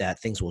 that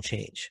things will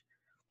change.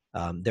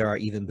 There are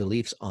even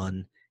beliefs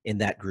in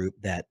that group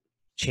that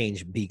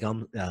change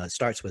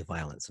starts with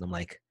violence, and I'm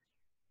like,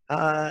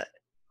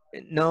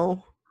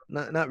 no,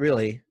 not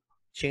really.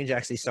 Change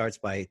actually starts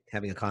by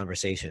having a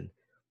conversation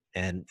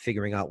and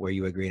figuring out where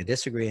you agree and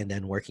disagree, and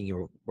then working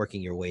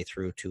your way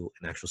through to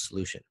an actual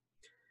solution.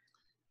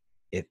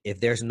 If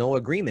there's no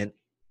agreement,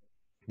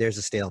 there's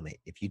a stalemate.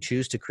 If you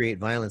choose to create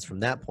violence from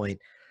that point,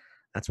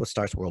 that's what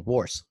starts world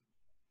wars.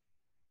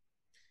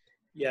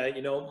 Yeah,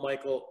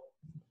 Michael,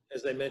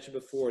 as I mentioned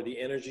before, the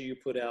energy you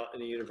put out in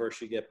the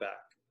universe, you get back.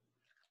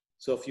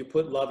 So if you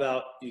put love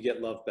out, you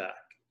get love back.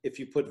 If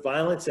you put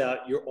violence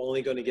out, you're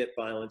only going to get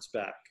violence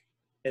back.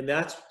 And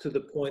that's to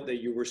the point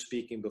that you were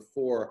speaking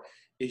before,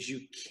 is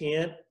you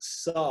can't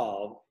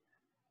solve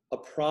a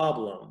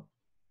problem,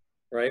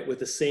 right, with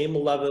the same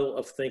level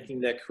of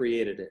thinking that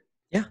created it.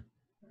 Yeah,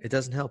 it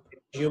doesn't help.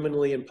 It's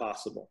humanly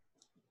impossible.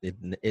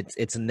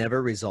 It's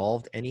never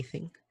resolved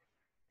anything.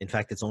 In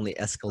fact, it's only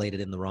escalated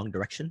in the wrong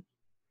direction.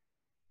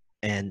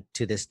 And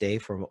to this day,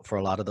 for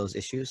a lot of those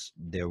issues,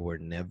 there were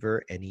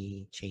never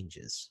any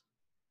changes.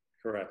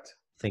 Correct.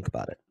 Think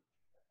about it.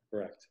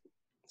 Correct.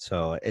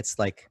 So it's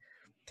like,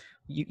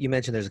 you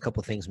mentioned there's a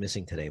couple of things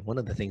missing today. One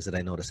of the things that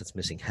I noticed that's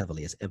missing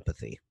heavily is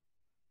empathy.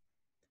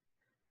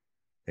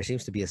 There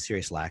seems to be a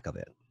serious lack of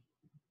it.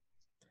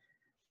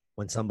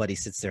 When somebody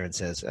sits there and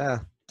says,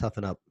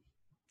 toughen up,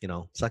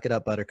 suck it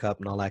up, buttercup,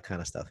 and all that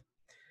kind of stuff.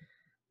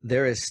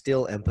 There is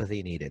still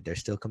empathy needed. There's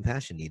still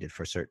compassion needed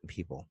for certain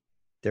people.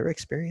 They're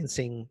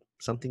experiencing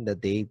something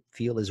that they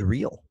feel is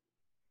real.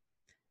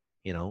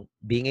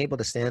 Being able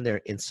to stand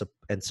there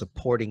and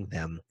supporting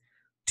them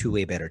to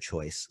a better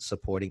choice,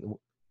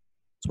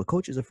 that's what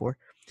coaches are for,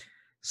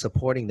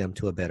 supporting them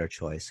to a better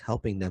choice,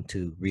 helping them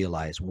to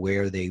realize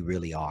where they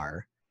really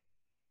are,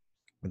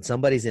 When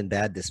somebody's in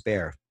bad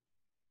despair,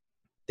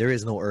 there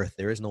is no earth,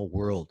 there is no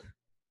world.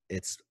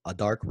 It's a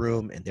dark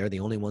room and they're the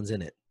only ones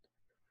in it.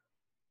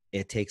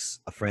 It takes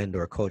a friend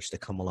or a coach to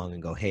come along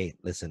and go, hey,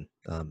 listen,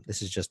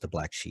 this is just a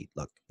black sheet.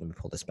 Look, let me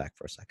pull this back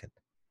for a second.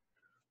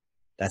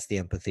 That's the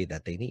empathy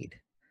that they need.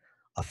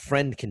 A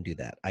friend can do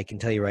that. I can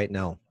tell you right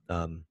now,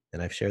 and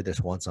I've shared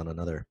this once on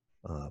another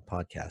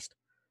podcast.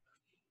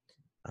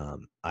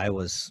 I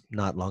was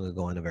not long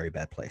ago in a very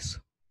bad place.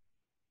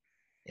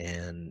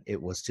 And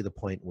it was to the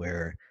point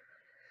where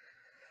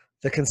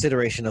the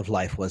consideration of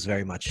life was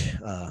very much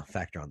a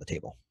factor on the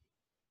table.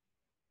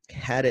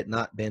 Had it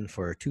not been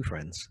for two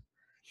friends,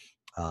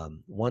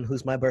 one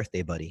who's my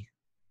birthday buddy,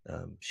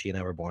 she and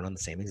I were born on the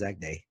same exact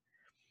day.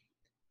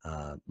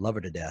 Love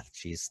her to death.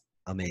 She's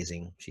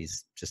amazing.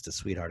 She's just a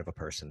sweetheart of a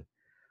person.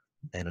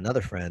 And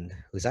another friend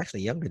who's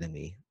actually younger than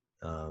me,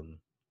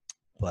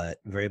 but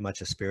very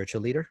much a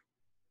spiritual leader.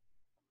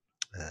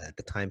 At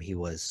the time he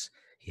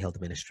held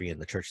a ministry in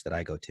the church that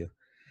I go to.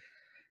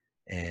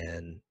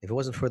 And if it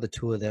wasn't for the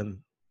two of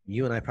them,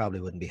 you and I probably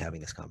wouldn't be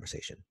having this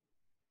conversation.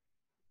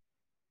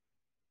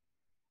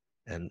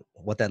 And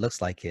what that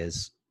looks like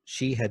is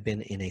she had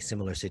been in a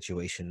similar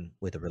situation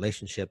with a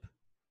relationship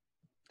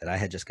that I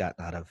had just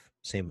gotten out of,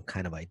 same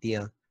kind of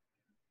idea,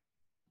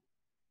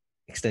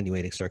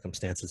 extenuating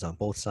circumstances on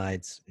both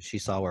sides. She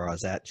saw where I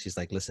was at. She's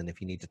like, listen, if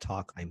you need to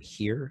talk, I'm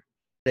here.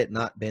 Had it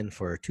not been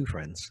for two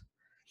friends,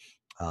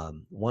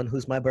 one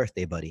who's my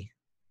birthday buddy,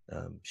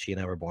 she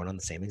and I were born on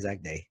the same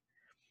exact day.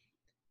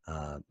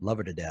 Love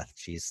her to death.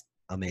 She's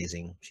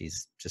amazing.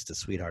 She's just a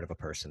sweetheart of a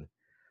person.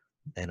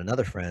 And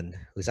another friend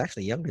who's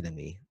actually younger than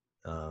me,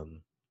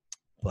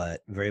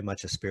 but very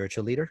much a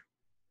spiritual leader.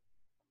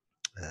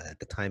 At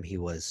the time he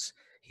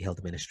held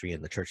a ministry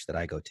in the church that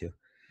I go to.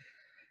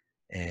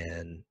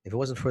 And if it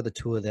wasn't for the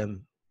two of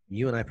them,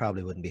 you and I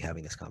probably wouldn't be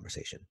having this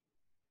conversation.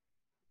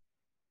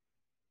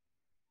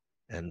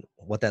 And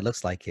what that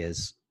looks like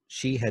is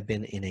she had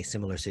been in a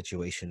similar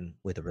situation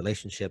with a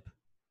relationship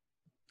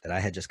that I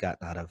had just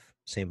gotten out of,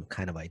 same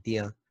kind of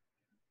idea,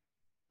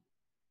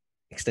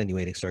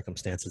 extenuating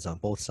circumstances on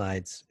both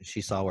sides.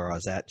 She saw where I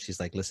was at. She's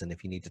like, listen,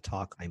 if you need to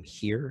talk, I'm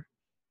here.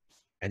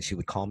 And she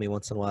would call me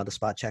once in a while to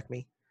spot check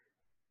me.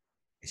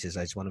 She says,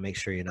 I just want to make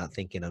sure you're not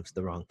thinking of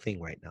the wrong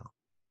thing right now.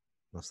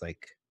 I was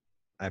like,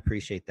 I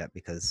appreciate that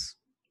because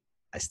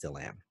I still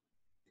am.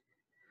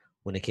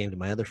 When it came to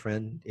my other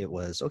friend, it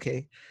was,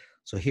 okay,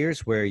 so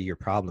here's where your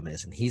problem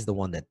is. And he's the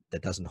one that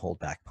doesn't hold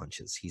back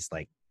punches. He's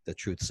like the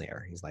truth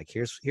sayer. He's like,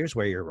 here's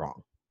where you're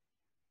wrong.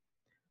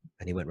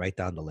 And he went right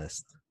down the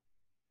list.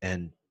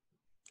 And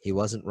he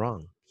wasn't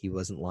wrong. He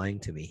wasn't lying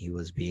to me. He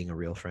was being a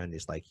real friend.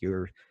 He's like,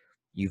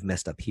 you've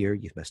messed up here,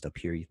 you've messed up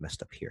here, you've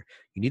messed up here.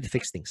 You need to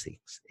fix things.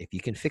 If you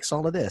can fix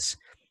all of this,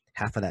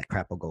 half of that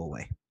crap will go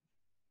away.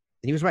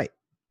 And he was right.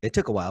 It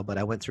took a while, but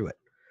I went through it.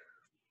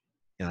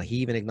 He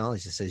even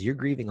acknowledged it, says, you're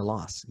grieving a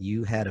loss.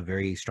 You had a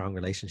very strong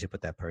relationship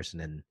with that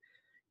person and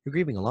you're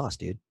grieving a loss,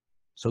 dude.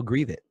 So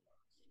grieve it.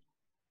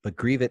 But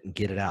grieve it and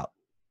get it out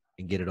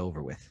and get it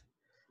over with.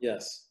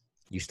 Yes.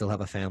 You still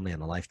have a family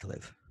and a life to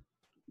live.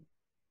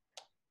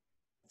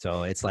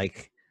 So it's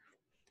like,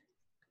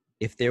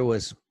 if there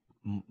was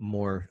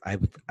more,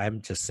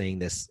 I'm just saying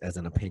this as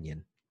an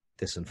opinion,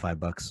 this and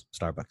 $5,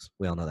 Starbucks,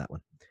 we all know that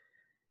one.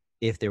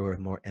 If there were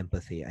more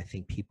empathy, I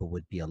think people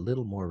would be a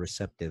little more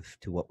receptive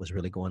to what was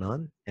really going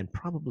on and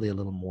probably a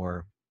little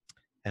more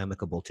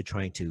amicable to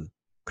trying to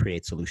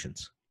create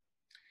solutions.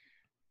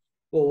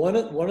 Well,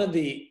 one of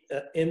the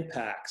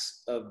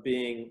impacts of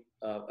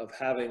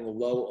having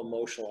low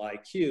emotional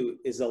IQ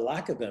is a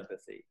lack of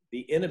empathy,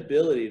 the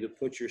inability to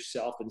put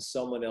yourself in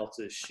someone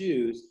else's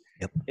shoes,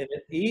 yep. And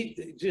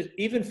just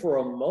even for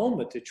a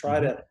moment to try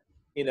to,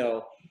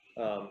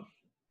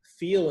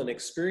 feel and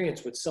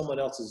experience what someone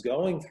else is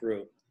going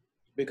through.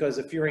 Because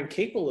if you're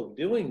incapable of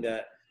doing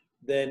that,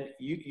 then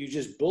you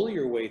just bully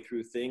your way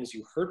through things.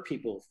 You hurt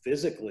people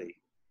physically,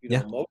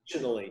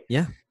 emotionally.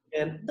 Yeah.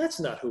 And that's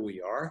not who we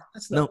are.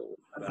 That's not who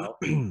we're about.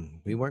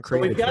 We weren't So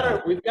created.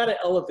 we've got to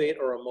elevate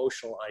our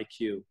emotional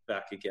IQ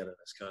back again in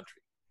this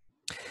country.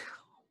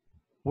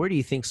 Where do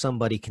you think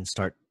somebody can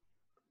start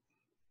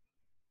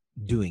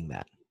doing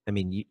that? I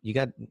mean,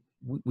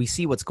 we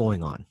see what's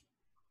going on.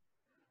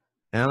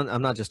 And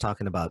I'm not just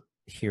talking about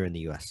here in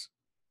the US.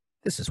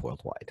 This is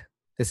worldwide.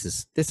 This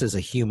is a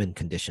human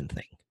condition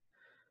thing.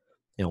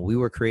 We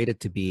were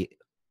created to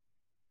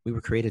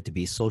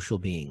be social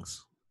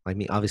beings. I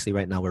mean, obviously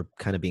right now we're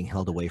kind of being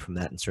held away from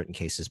that in certain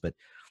cases, but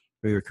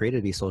we were created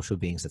to be social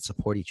beings that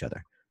support each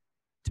other,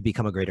 to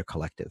become a greater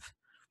collective.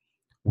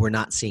 We're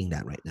not seeing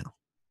that right now.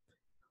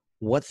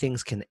 What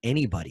things can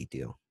anybody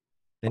do,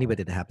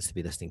 anybody that happens to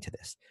be listening to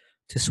this,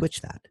 to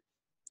switch that,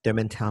 their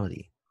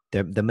mentality,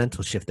 the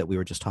mental shift that we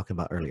were just talking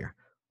about earlier?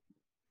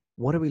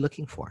 What are we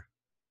looking for?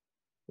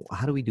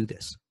 How do we do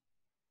this?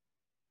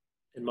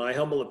 In my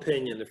humble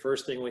opinion, the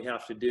first thing we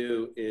have to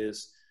do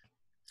is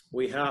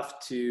we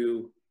have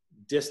to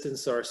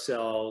distance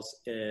ourselves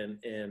and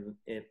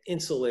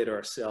insulate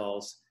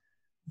ourselves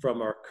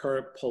from our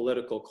current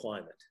political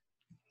climate.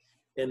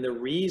 And the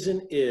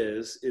reason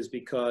is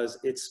because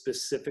it's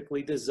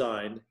specifically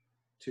designed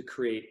to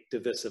create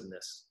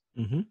divisiveness.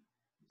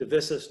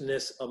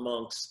 Divisiveness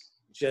amongst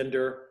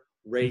gender,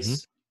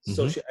 race,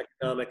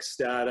 socioeconomic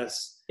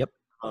status. Yep.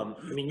 I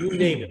mean, you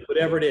name it,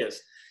 whatever it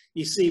is.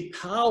 You see,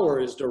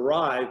 power is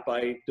derived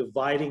by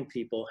dividing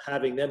people,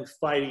 having them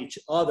fight each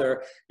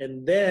other,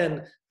 and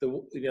then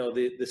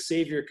the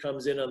savior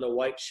comes in on the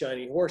white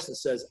shiny horse and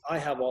says, "I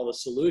have all the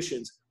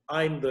solutions.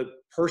 I'm the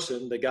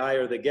person, the guy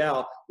or the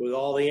gal with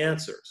all the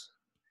answers."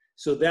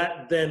 So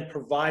that then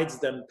provides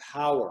them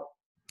power.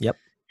 Yep.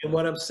 And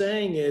what I'm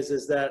saying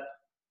is that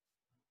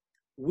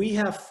we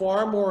have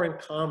far more in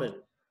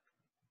common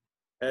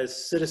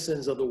as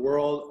citizens of the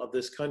world, of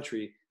this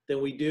country,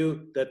 than we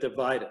do that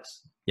divide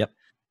us. Yep.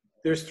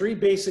 There's 3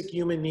 basic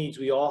human needs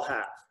we all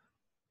have.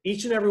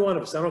 Each and every one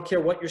of us. I don't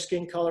care what your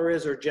skin color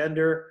is or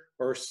gender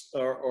or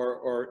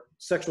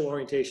sexual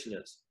orientation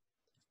is.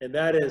 And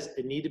that is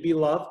a need to be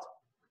loved.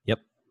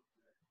 Yep.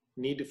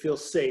 Need to feel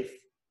safe.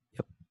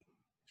 Yep.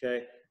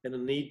 Okay. And a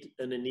need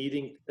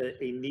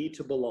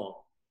to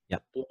belong.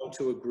 Yep. Belong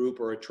to a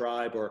group or a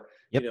tribe or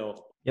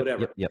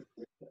whatever. Yep.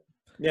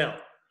 Now,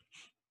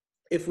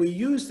 if we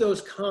use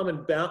those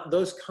common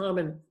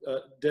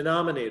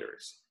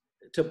denominators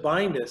to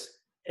bind us,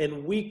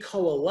 and we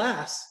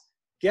coalesce,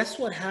 guess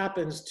what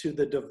happens to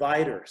the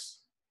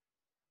dividers?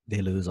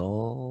 They lose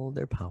all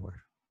their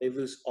power. They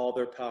lose all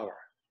their power.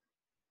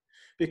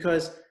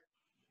 Because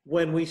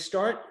when we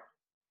start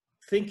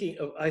thinking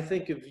of, I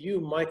think of you,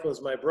 Michael,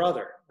 as my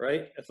brother,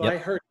 right? If I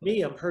hurt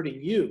me, I'm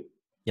hurting you.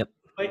 Yep.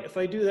 If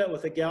I do that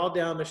with a gal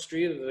down the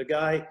street or the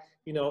guy,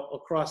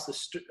 across the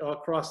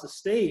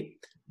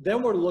state,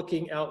 then we're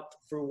looking out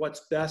for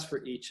what's best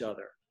for each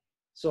other.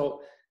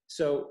 So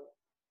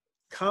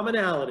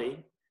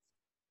commonality,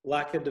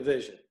 lack of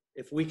division.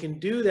 If we can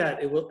do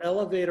that, it will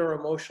elevate our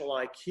emotional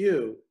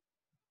IQ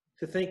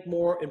to think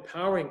more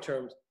empowering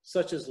terms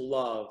such as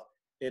love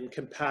and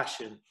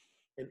compassion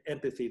and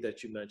empathy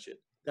that you mentioned.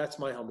 That's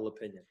my humble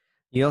opinion.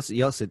 You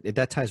also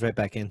that ties right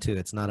back into,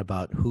 it's not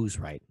about who's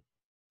right.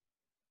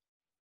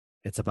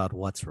 It's about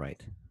what's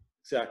right.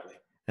 Exactly.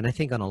 And I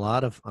think on a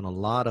lot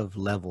of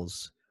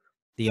levels,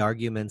 the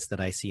arguments that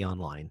I see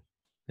online,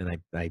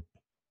 and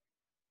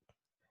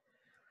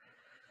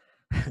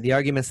the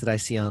arguments that I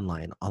see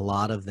online, a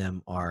lot of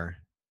them are,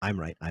 I'm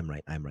right.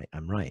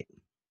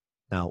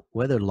 Now,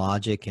 whether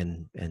logic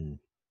and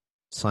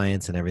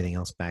science and everything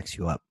else backs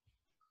you up,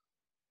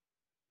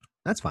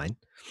 that's fine.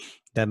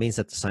 That means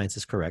that the science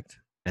is correct.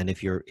 And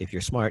if you're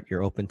smart,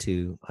 you're open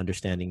to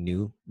understanding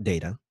new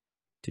data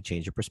to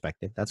change your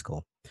perspective. That's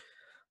cool.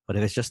 But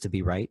if it's just to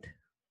be right,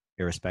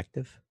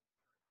 irrespective,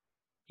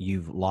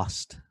 you've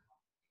lost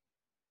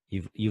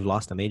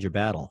a major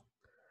battle.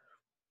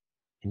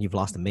 And you've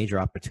lost a major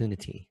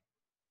opportunity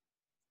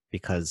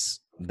because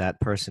that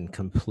person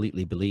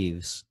completely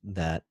believes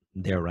that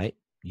they're right.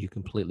 You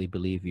completely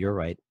believe you're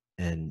right,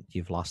 and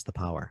you've lost the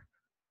power.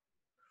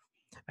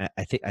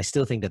 I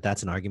still think that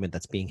that's an argument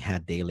that's being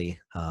had daily,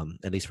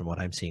 at least from what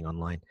I'm seeing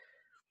online.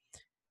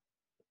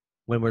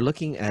 When we're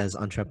looking as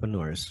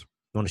entrepreneurs,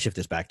 I want to shift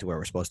this back to where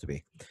we're supposed to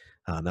be.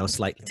 That was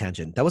slightly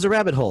tangent. That was a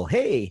rabbit hole.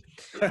 Hey,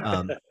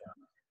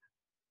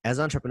 as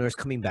entrepreneurs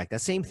coming back, that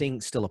same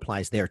thing still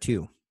applies there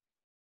too.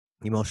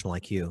 Emotional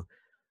IQ,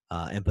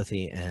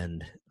 empathy,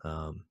 and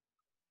what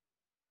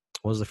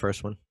was the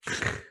first one?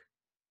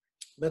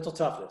 Mental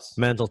toughness.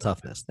 Mental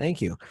toughness.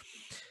 Thank you.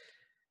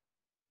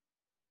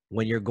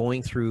 When you're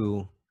going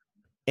through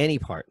any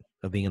part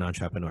of being an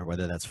entrepreneur,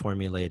 whether that's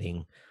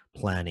formulating,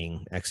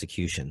 planning,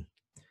 execution,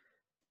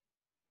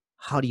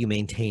 how do you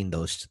maintain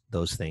those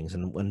things?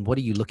 And what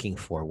are you looking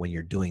for when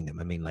you're doing them?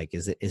 I mean, like,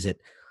 is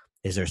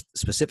there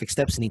specific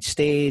steps in each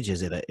stage?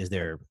 Is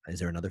there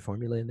another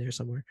formula in there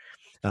somewhere?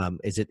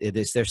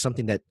 Is there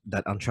something that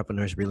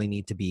entrepreneurs really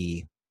need to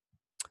be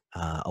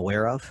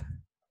aware of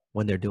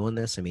when they're doing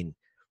this? I mean,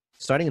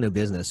 starting a new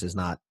business is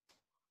not.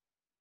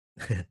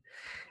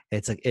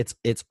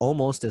 it's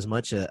almost as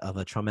much of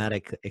a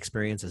traumatic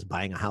experience as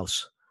buying a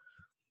house.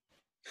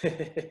 You're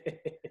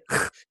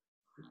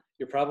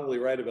probably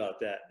right about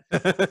that.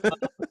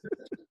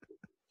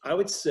 I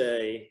would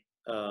say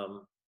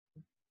I'm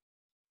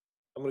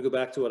going to go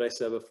back to what I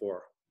said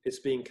before. It's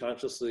being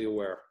consciously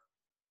aware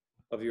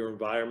of your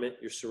environment,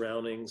 your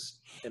surroundings,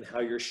 and how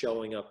you're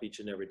showing up each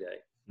and every day.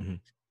 Mm-hmm.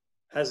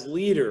 As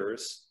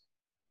leaders,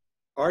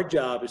 our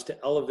job is to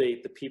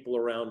elevate the people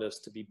around us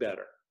to be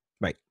better.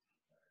 Right.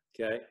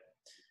 Okay.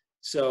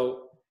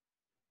 So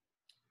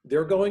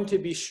there are going to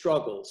be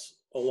struggles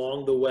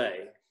along the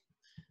way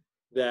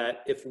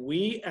that if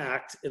we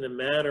act in a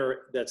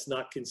manner that's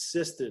not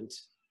consistent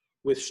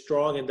with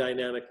strong and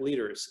dynamic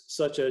leaders,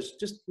 such as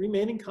just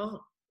remaining calm.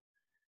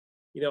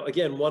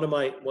 Again, one of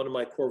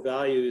my core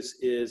values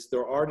is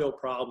there are no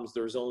problems,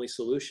 there's only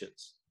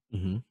solutions.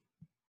 Mm-hmm.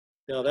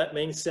 Now that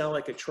may sound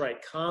like a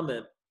trite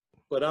comment,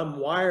 but I'm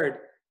wired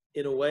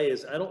in a way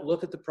is I don't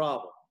look at the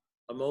problem.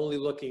 I'm only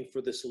looking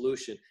for the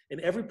solution.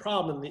 And every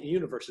problem in the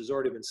universe has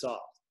already been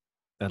solved.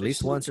 At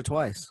least once or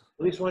twice.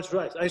 At least once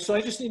or twice. So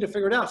I just need to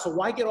figure it out. So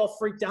why get all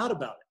freaked out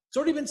about it? It's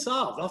already been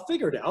solved. I'll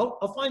figure it out.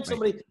 I'll find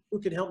somebody who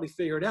can help me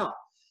figure it out.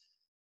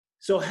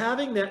 So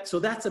having that, so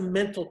that's a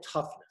mental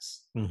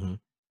toughness,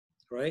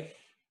 right?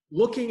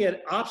 Looking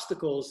at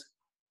obstacles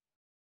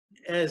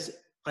as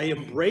I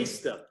embrace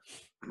them.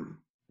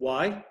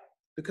 Why?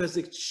 Because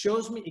it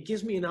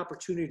gives me an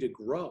opportunity to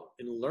grow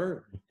and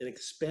learn and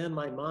expand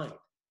my mind.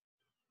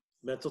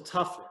 Mental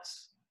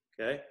toughness,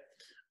 okay?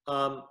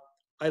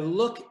 I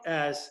look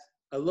at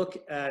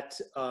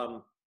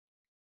the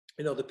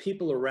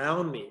people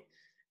around me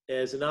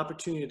as an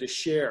opportunity to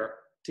share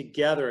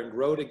together and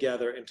grow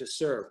together and to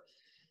serve.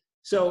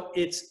 So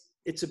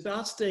it's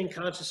about staying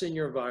conscious in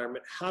your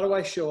environment. How do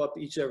I show up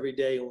every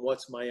day, and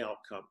what's my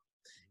outcome?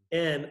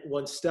 And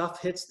when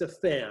stuff hits the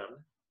fan,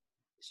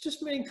 it's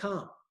just remain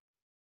calm.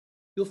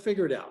 You'll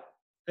figure it out.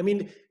 I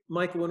mean,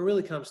 Michael, when it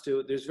really comes to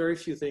it, there's very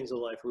few things in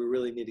life we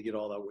really need to get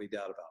all that wigged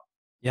out about.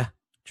 Yeah,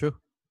 true.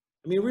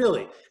 I mean,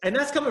 really. And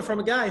that's coming from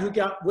a guy who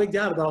got wigged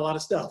out about a lot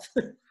of stuff.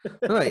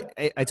 No,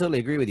 I totally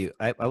agree with you.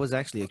 I was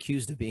actually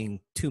accused of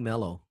being too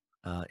mellow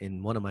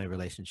in one of my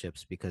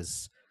relationships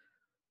because,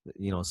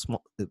 you know,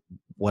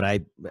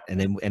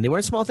 and they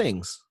weren't small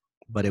things,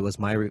 but it was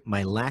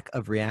my lack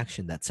of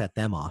reaction that set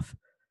them off.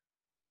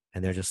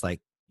 And they're just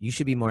like, you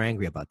should be more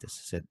angry about this.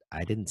 I said,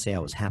 I didn't say I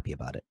was happy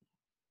about it.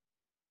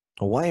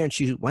 Well, why aren't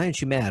you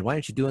mad? Why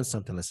aren't you doing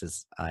something? I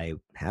says, I'm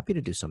happy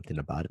to do something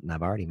about it, and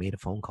I've already made a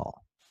phone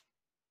call.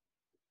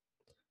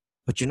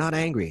 But you're not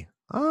angry.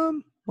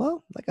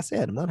 Well, like I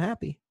said, I'm not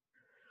happy.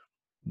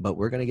 But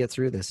we're going to get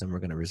through this, and we're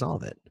going to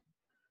resolve it.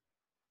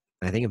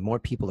 And I think if more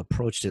people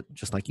approached it,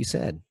 just like you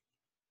said,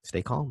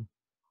 stay calm.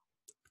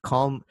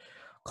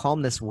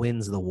 Calmness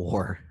wins the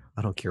war.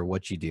 I don't care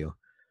what you do.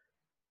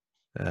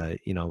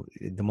 You know,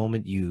 the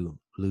moment you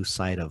lose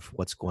sight of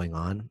what's going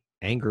on,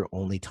 anger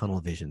only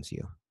tunnel visions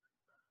you.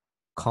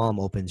 Calm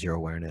opens your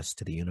awareness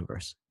to the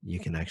universe. You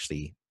can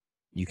actually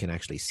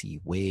see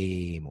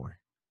way more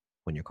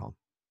when you're calm.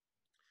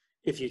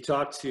 If you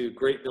talk to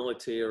great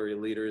military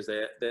leaders,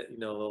 that you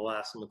know, they'll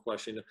ask them a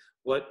question: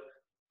 what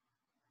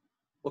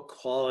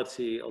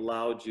quality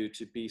allowed you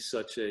to be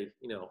such a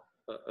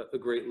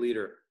great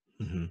leader?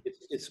 Mm-hmm.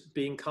 It's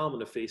being calm in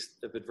the face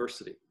of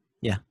adversity.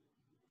 Yeah.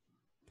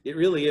 It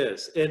really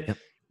is. And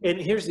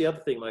here's the other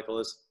thing, Michael,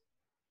 is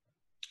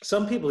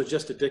some people are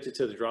just addicted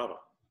to the drama.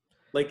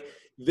 Like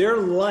their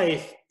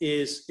life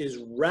is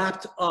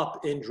wrapped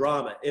up in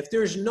drama. If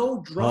there's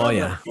no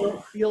drama, they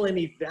don't feel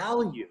any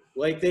value.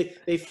 Like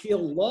they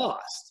feel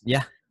lost.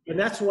 Yeah. And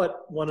that's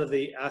what one of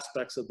the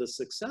aspects of the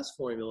success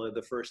formula,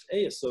 the first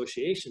A,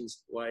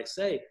 associations, why I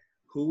say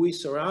who we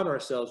surround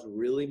ourselves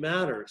really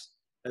matters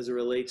as it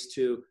relates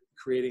to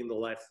creating the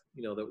life,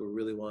 you know, that we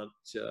really want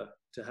to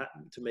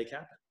make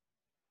happen.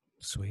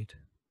 Sweet.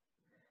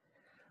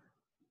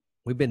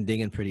 We've been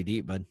digging pretty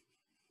deep, bud.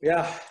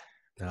 Yeah.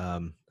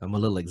 I'm a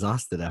little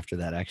exhausted after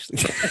that,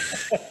 actually.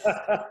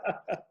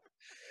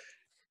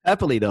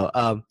 Happily,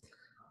 though.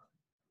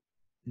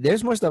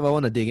 There's more stuff I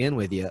want to dig in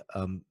with you,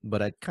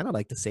 but I'd kind of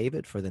like to save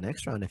it for the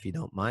next round, if you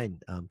don't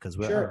mind, because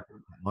we're at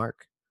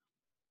mark.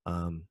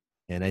 And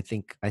I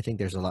think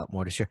there's a lot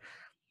more to share.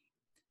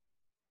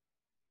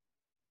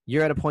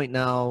 You're at a point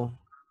now.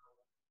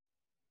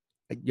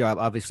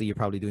 You're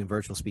probably doing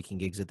virtual speaking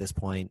gigs at this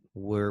point.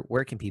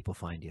 Where can people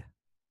find you?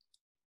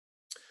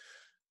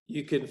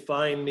 You can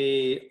find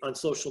me on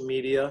social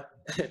media.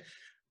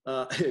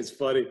 It's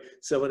funny.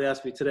 Someone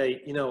asked me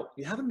today, you know,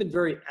 you haven't been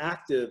very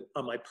active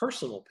on my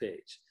personal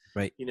page.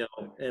 Right. You know,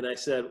 and I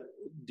said,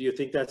 do you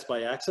think that's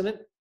by accident?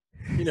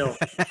 You know,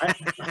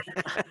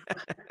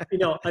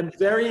 I'm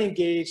very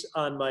engaged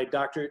on my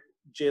Dr.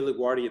 Jay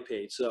LaGuardia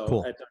page. So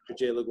cool. At Dr.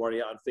 Jay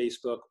LaGuardia on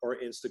Facebook or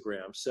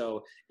Instagram.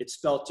 So it's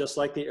spelled just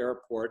like the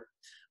airport.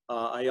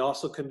 I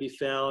also can be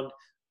found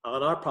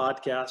on our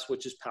podcast,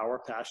 which is Power,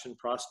 Passion,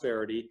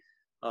 Prosperity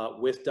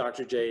with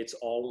Dr. Jay. It's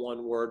all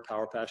one word,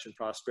 Power, Passion,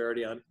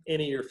 Prosperity, on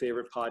any of your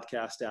favorite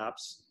podcast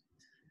apps.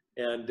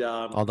 And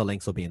all the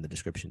links will be in the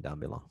description down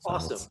below.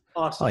 So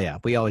awesome. Oh yeah,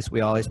 we always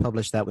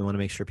publish that. We want to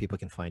make sure people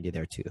can find you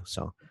there too.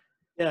 So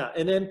yeah,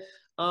 and then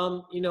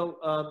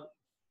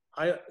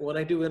when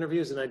I do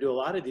interviews, and I do a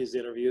lot of these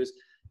interviews,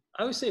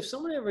 I always say if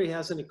someone ever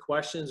has any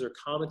questions or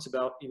comments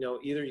about, you know,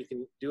 either you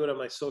can do it on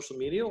my social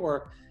media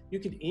or you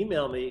can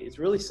email me. It's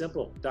really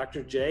simple,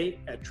 Dr. J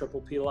at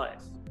Triple P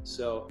Life.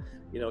 So,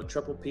 you know,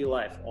 Triple P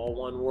Life, all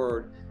one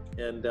word.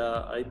 And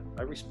I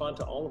respond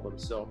to all of them.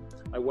 So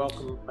I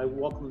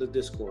welcome the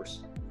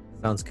discourse.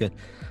 Sounds good.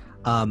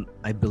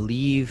 I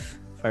believe,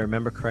 if I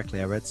remember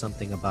correctly, I read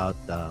something about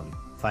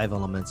 5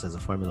 elements as a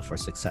formula for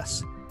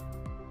success.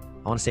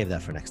 I want to save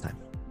that for next time.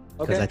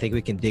 Because I think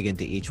we can dig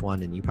into each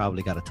one, and you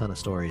probably got a ton of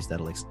stories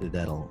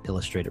that'll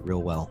illustrate it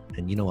real well.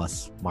 And you know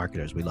us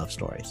marketers, we love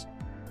stories.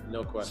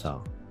 No question.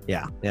 So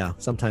yeah.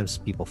 Sometimes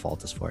people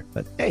fault us for it,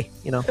 but hey,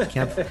 you know,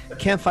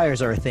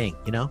 campfires are a thing,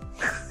 you know.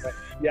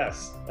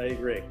 Yes, I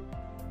agree.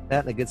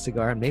 That and a good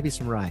cigar and maybe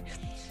some rye.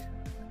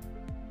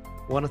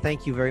 I want to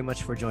thank you very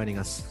much for joining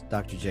us,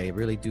 Dr. J. I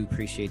really do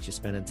appreciate you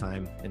spending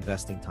time,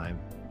 investing time,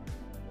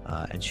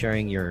 and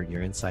sharing your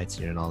insights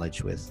and your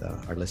knowledge with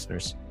our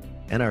listeners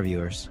and our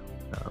viewers.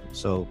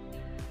 So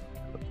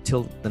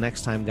till the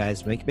next time,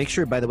 guys, make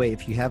sure, by the way,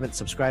 if you haven't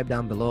subscribed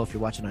down below, if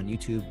you're watching on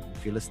YouTube,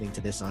 if you're listening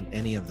to this on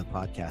any of the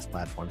podcast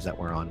platforms that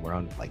we're on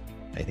like,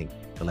 I think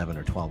 11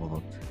 or 12 of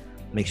them,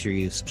 make sure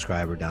you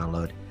subscribe or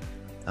download.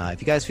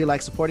 If you guys feel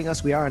like supporting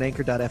us, we are on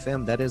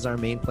anchor.fm. That is our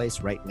main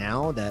place right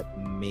now. That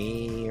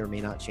may or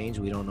may not change.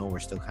 We don't know. We're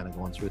still kind of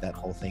going through that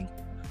whole thing.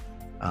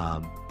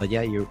 But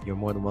yeah, you're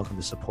more than welcome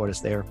to support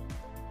us there.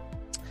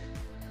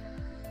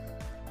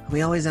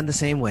 We always end the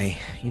same way.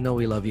 You know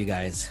we love you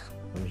guys.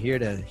 We're here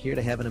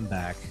to heaven and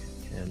back,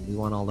 and we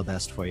want all the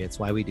best for you. It's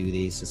why we do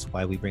these. It's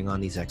why we bring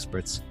on these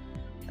experts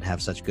that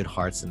have such good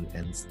hearts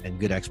and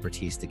good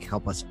expertise to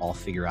help us all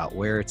figure out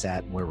where it's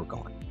at and where we're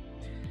going.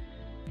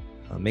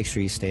 Make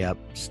sure you stay up,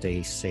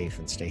 stay safe,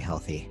 and stay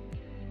healthy,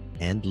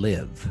 and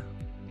live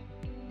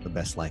the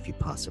best life you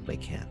possibly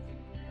can.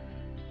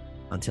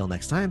 Until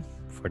next time,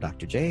 for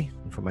Dr. J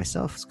and for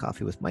myself, it's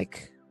Coffee with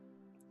Mike.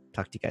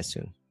 Talk to you guys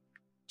soon.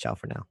 Ciao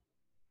for now.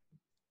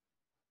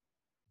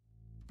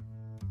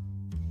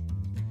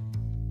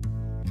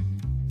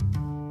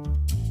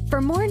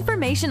 For more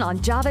information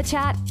on Java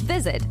Chat,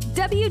 visit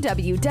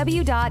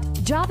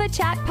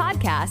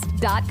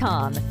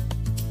www.javachatpodcast.com.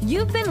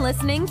 You've been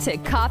listening to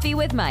Coffee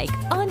with Mike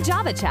on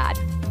Java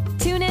Chat.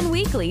 Tune in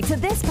weekly to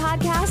this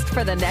podcast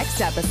for the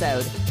next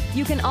episode.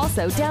 You can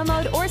also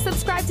download or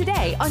subscribe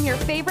today on your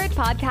favorite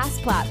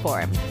podcast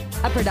platform.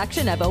 A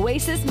production of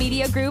Oasis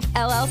Media Group,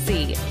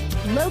 LLC.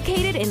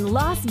 Located in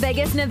Las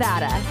Vegas,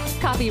 Nevada.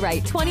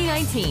 Copyright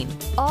 2019.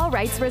 All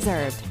rights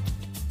reserved.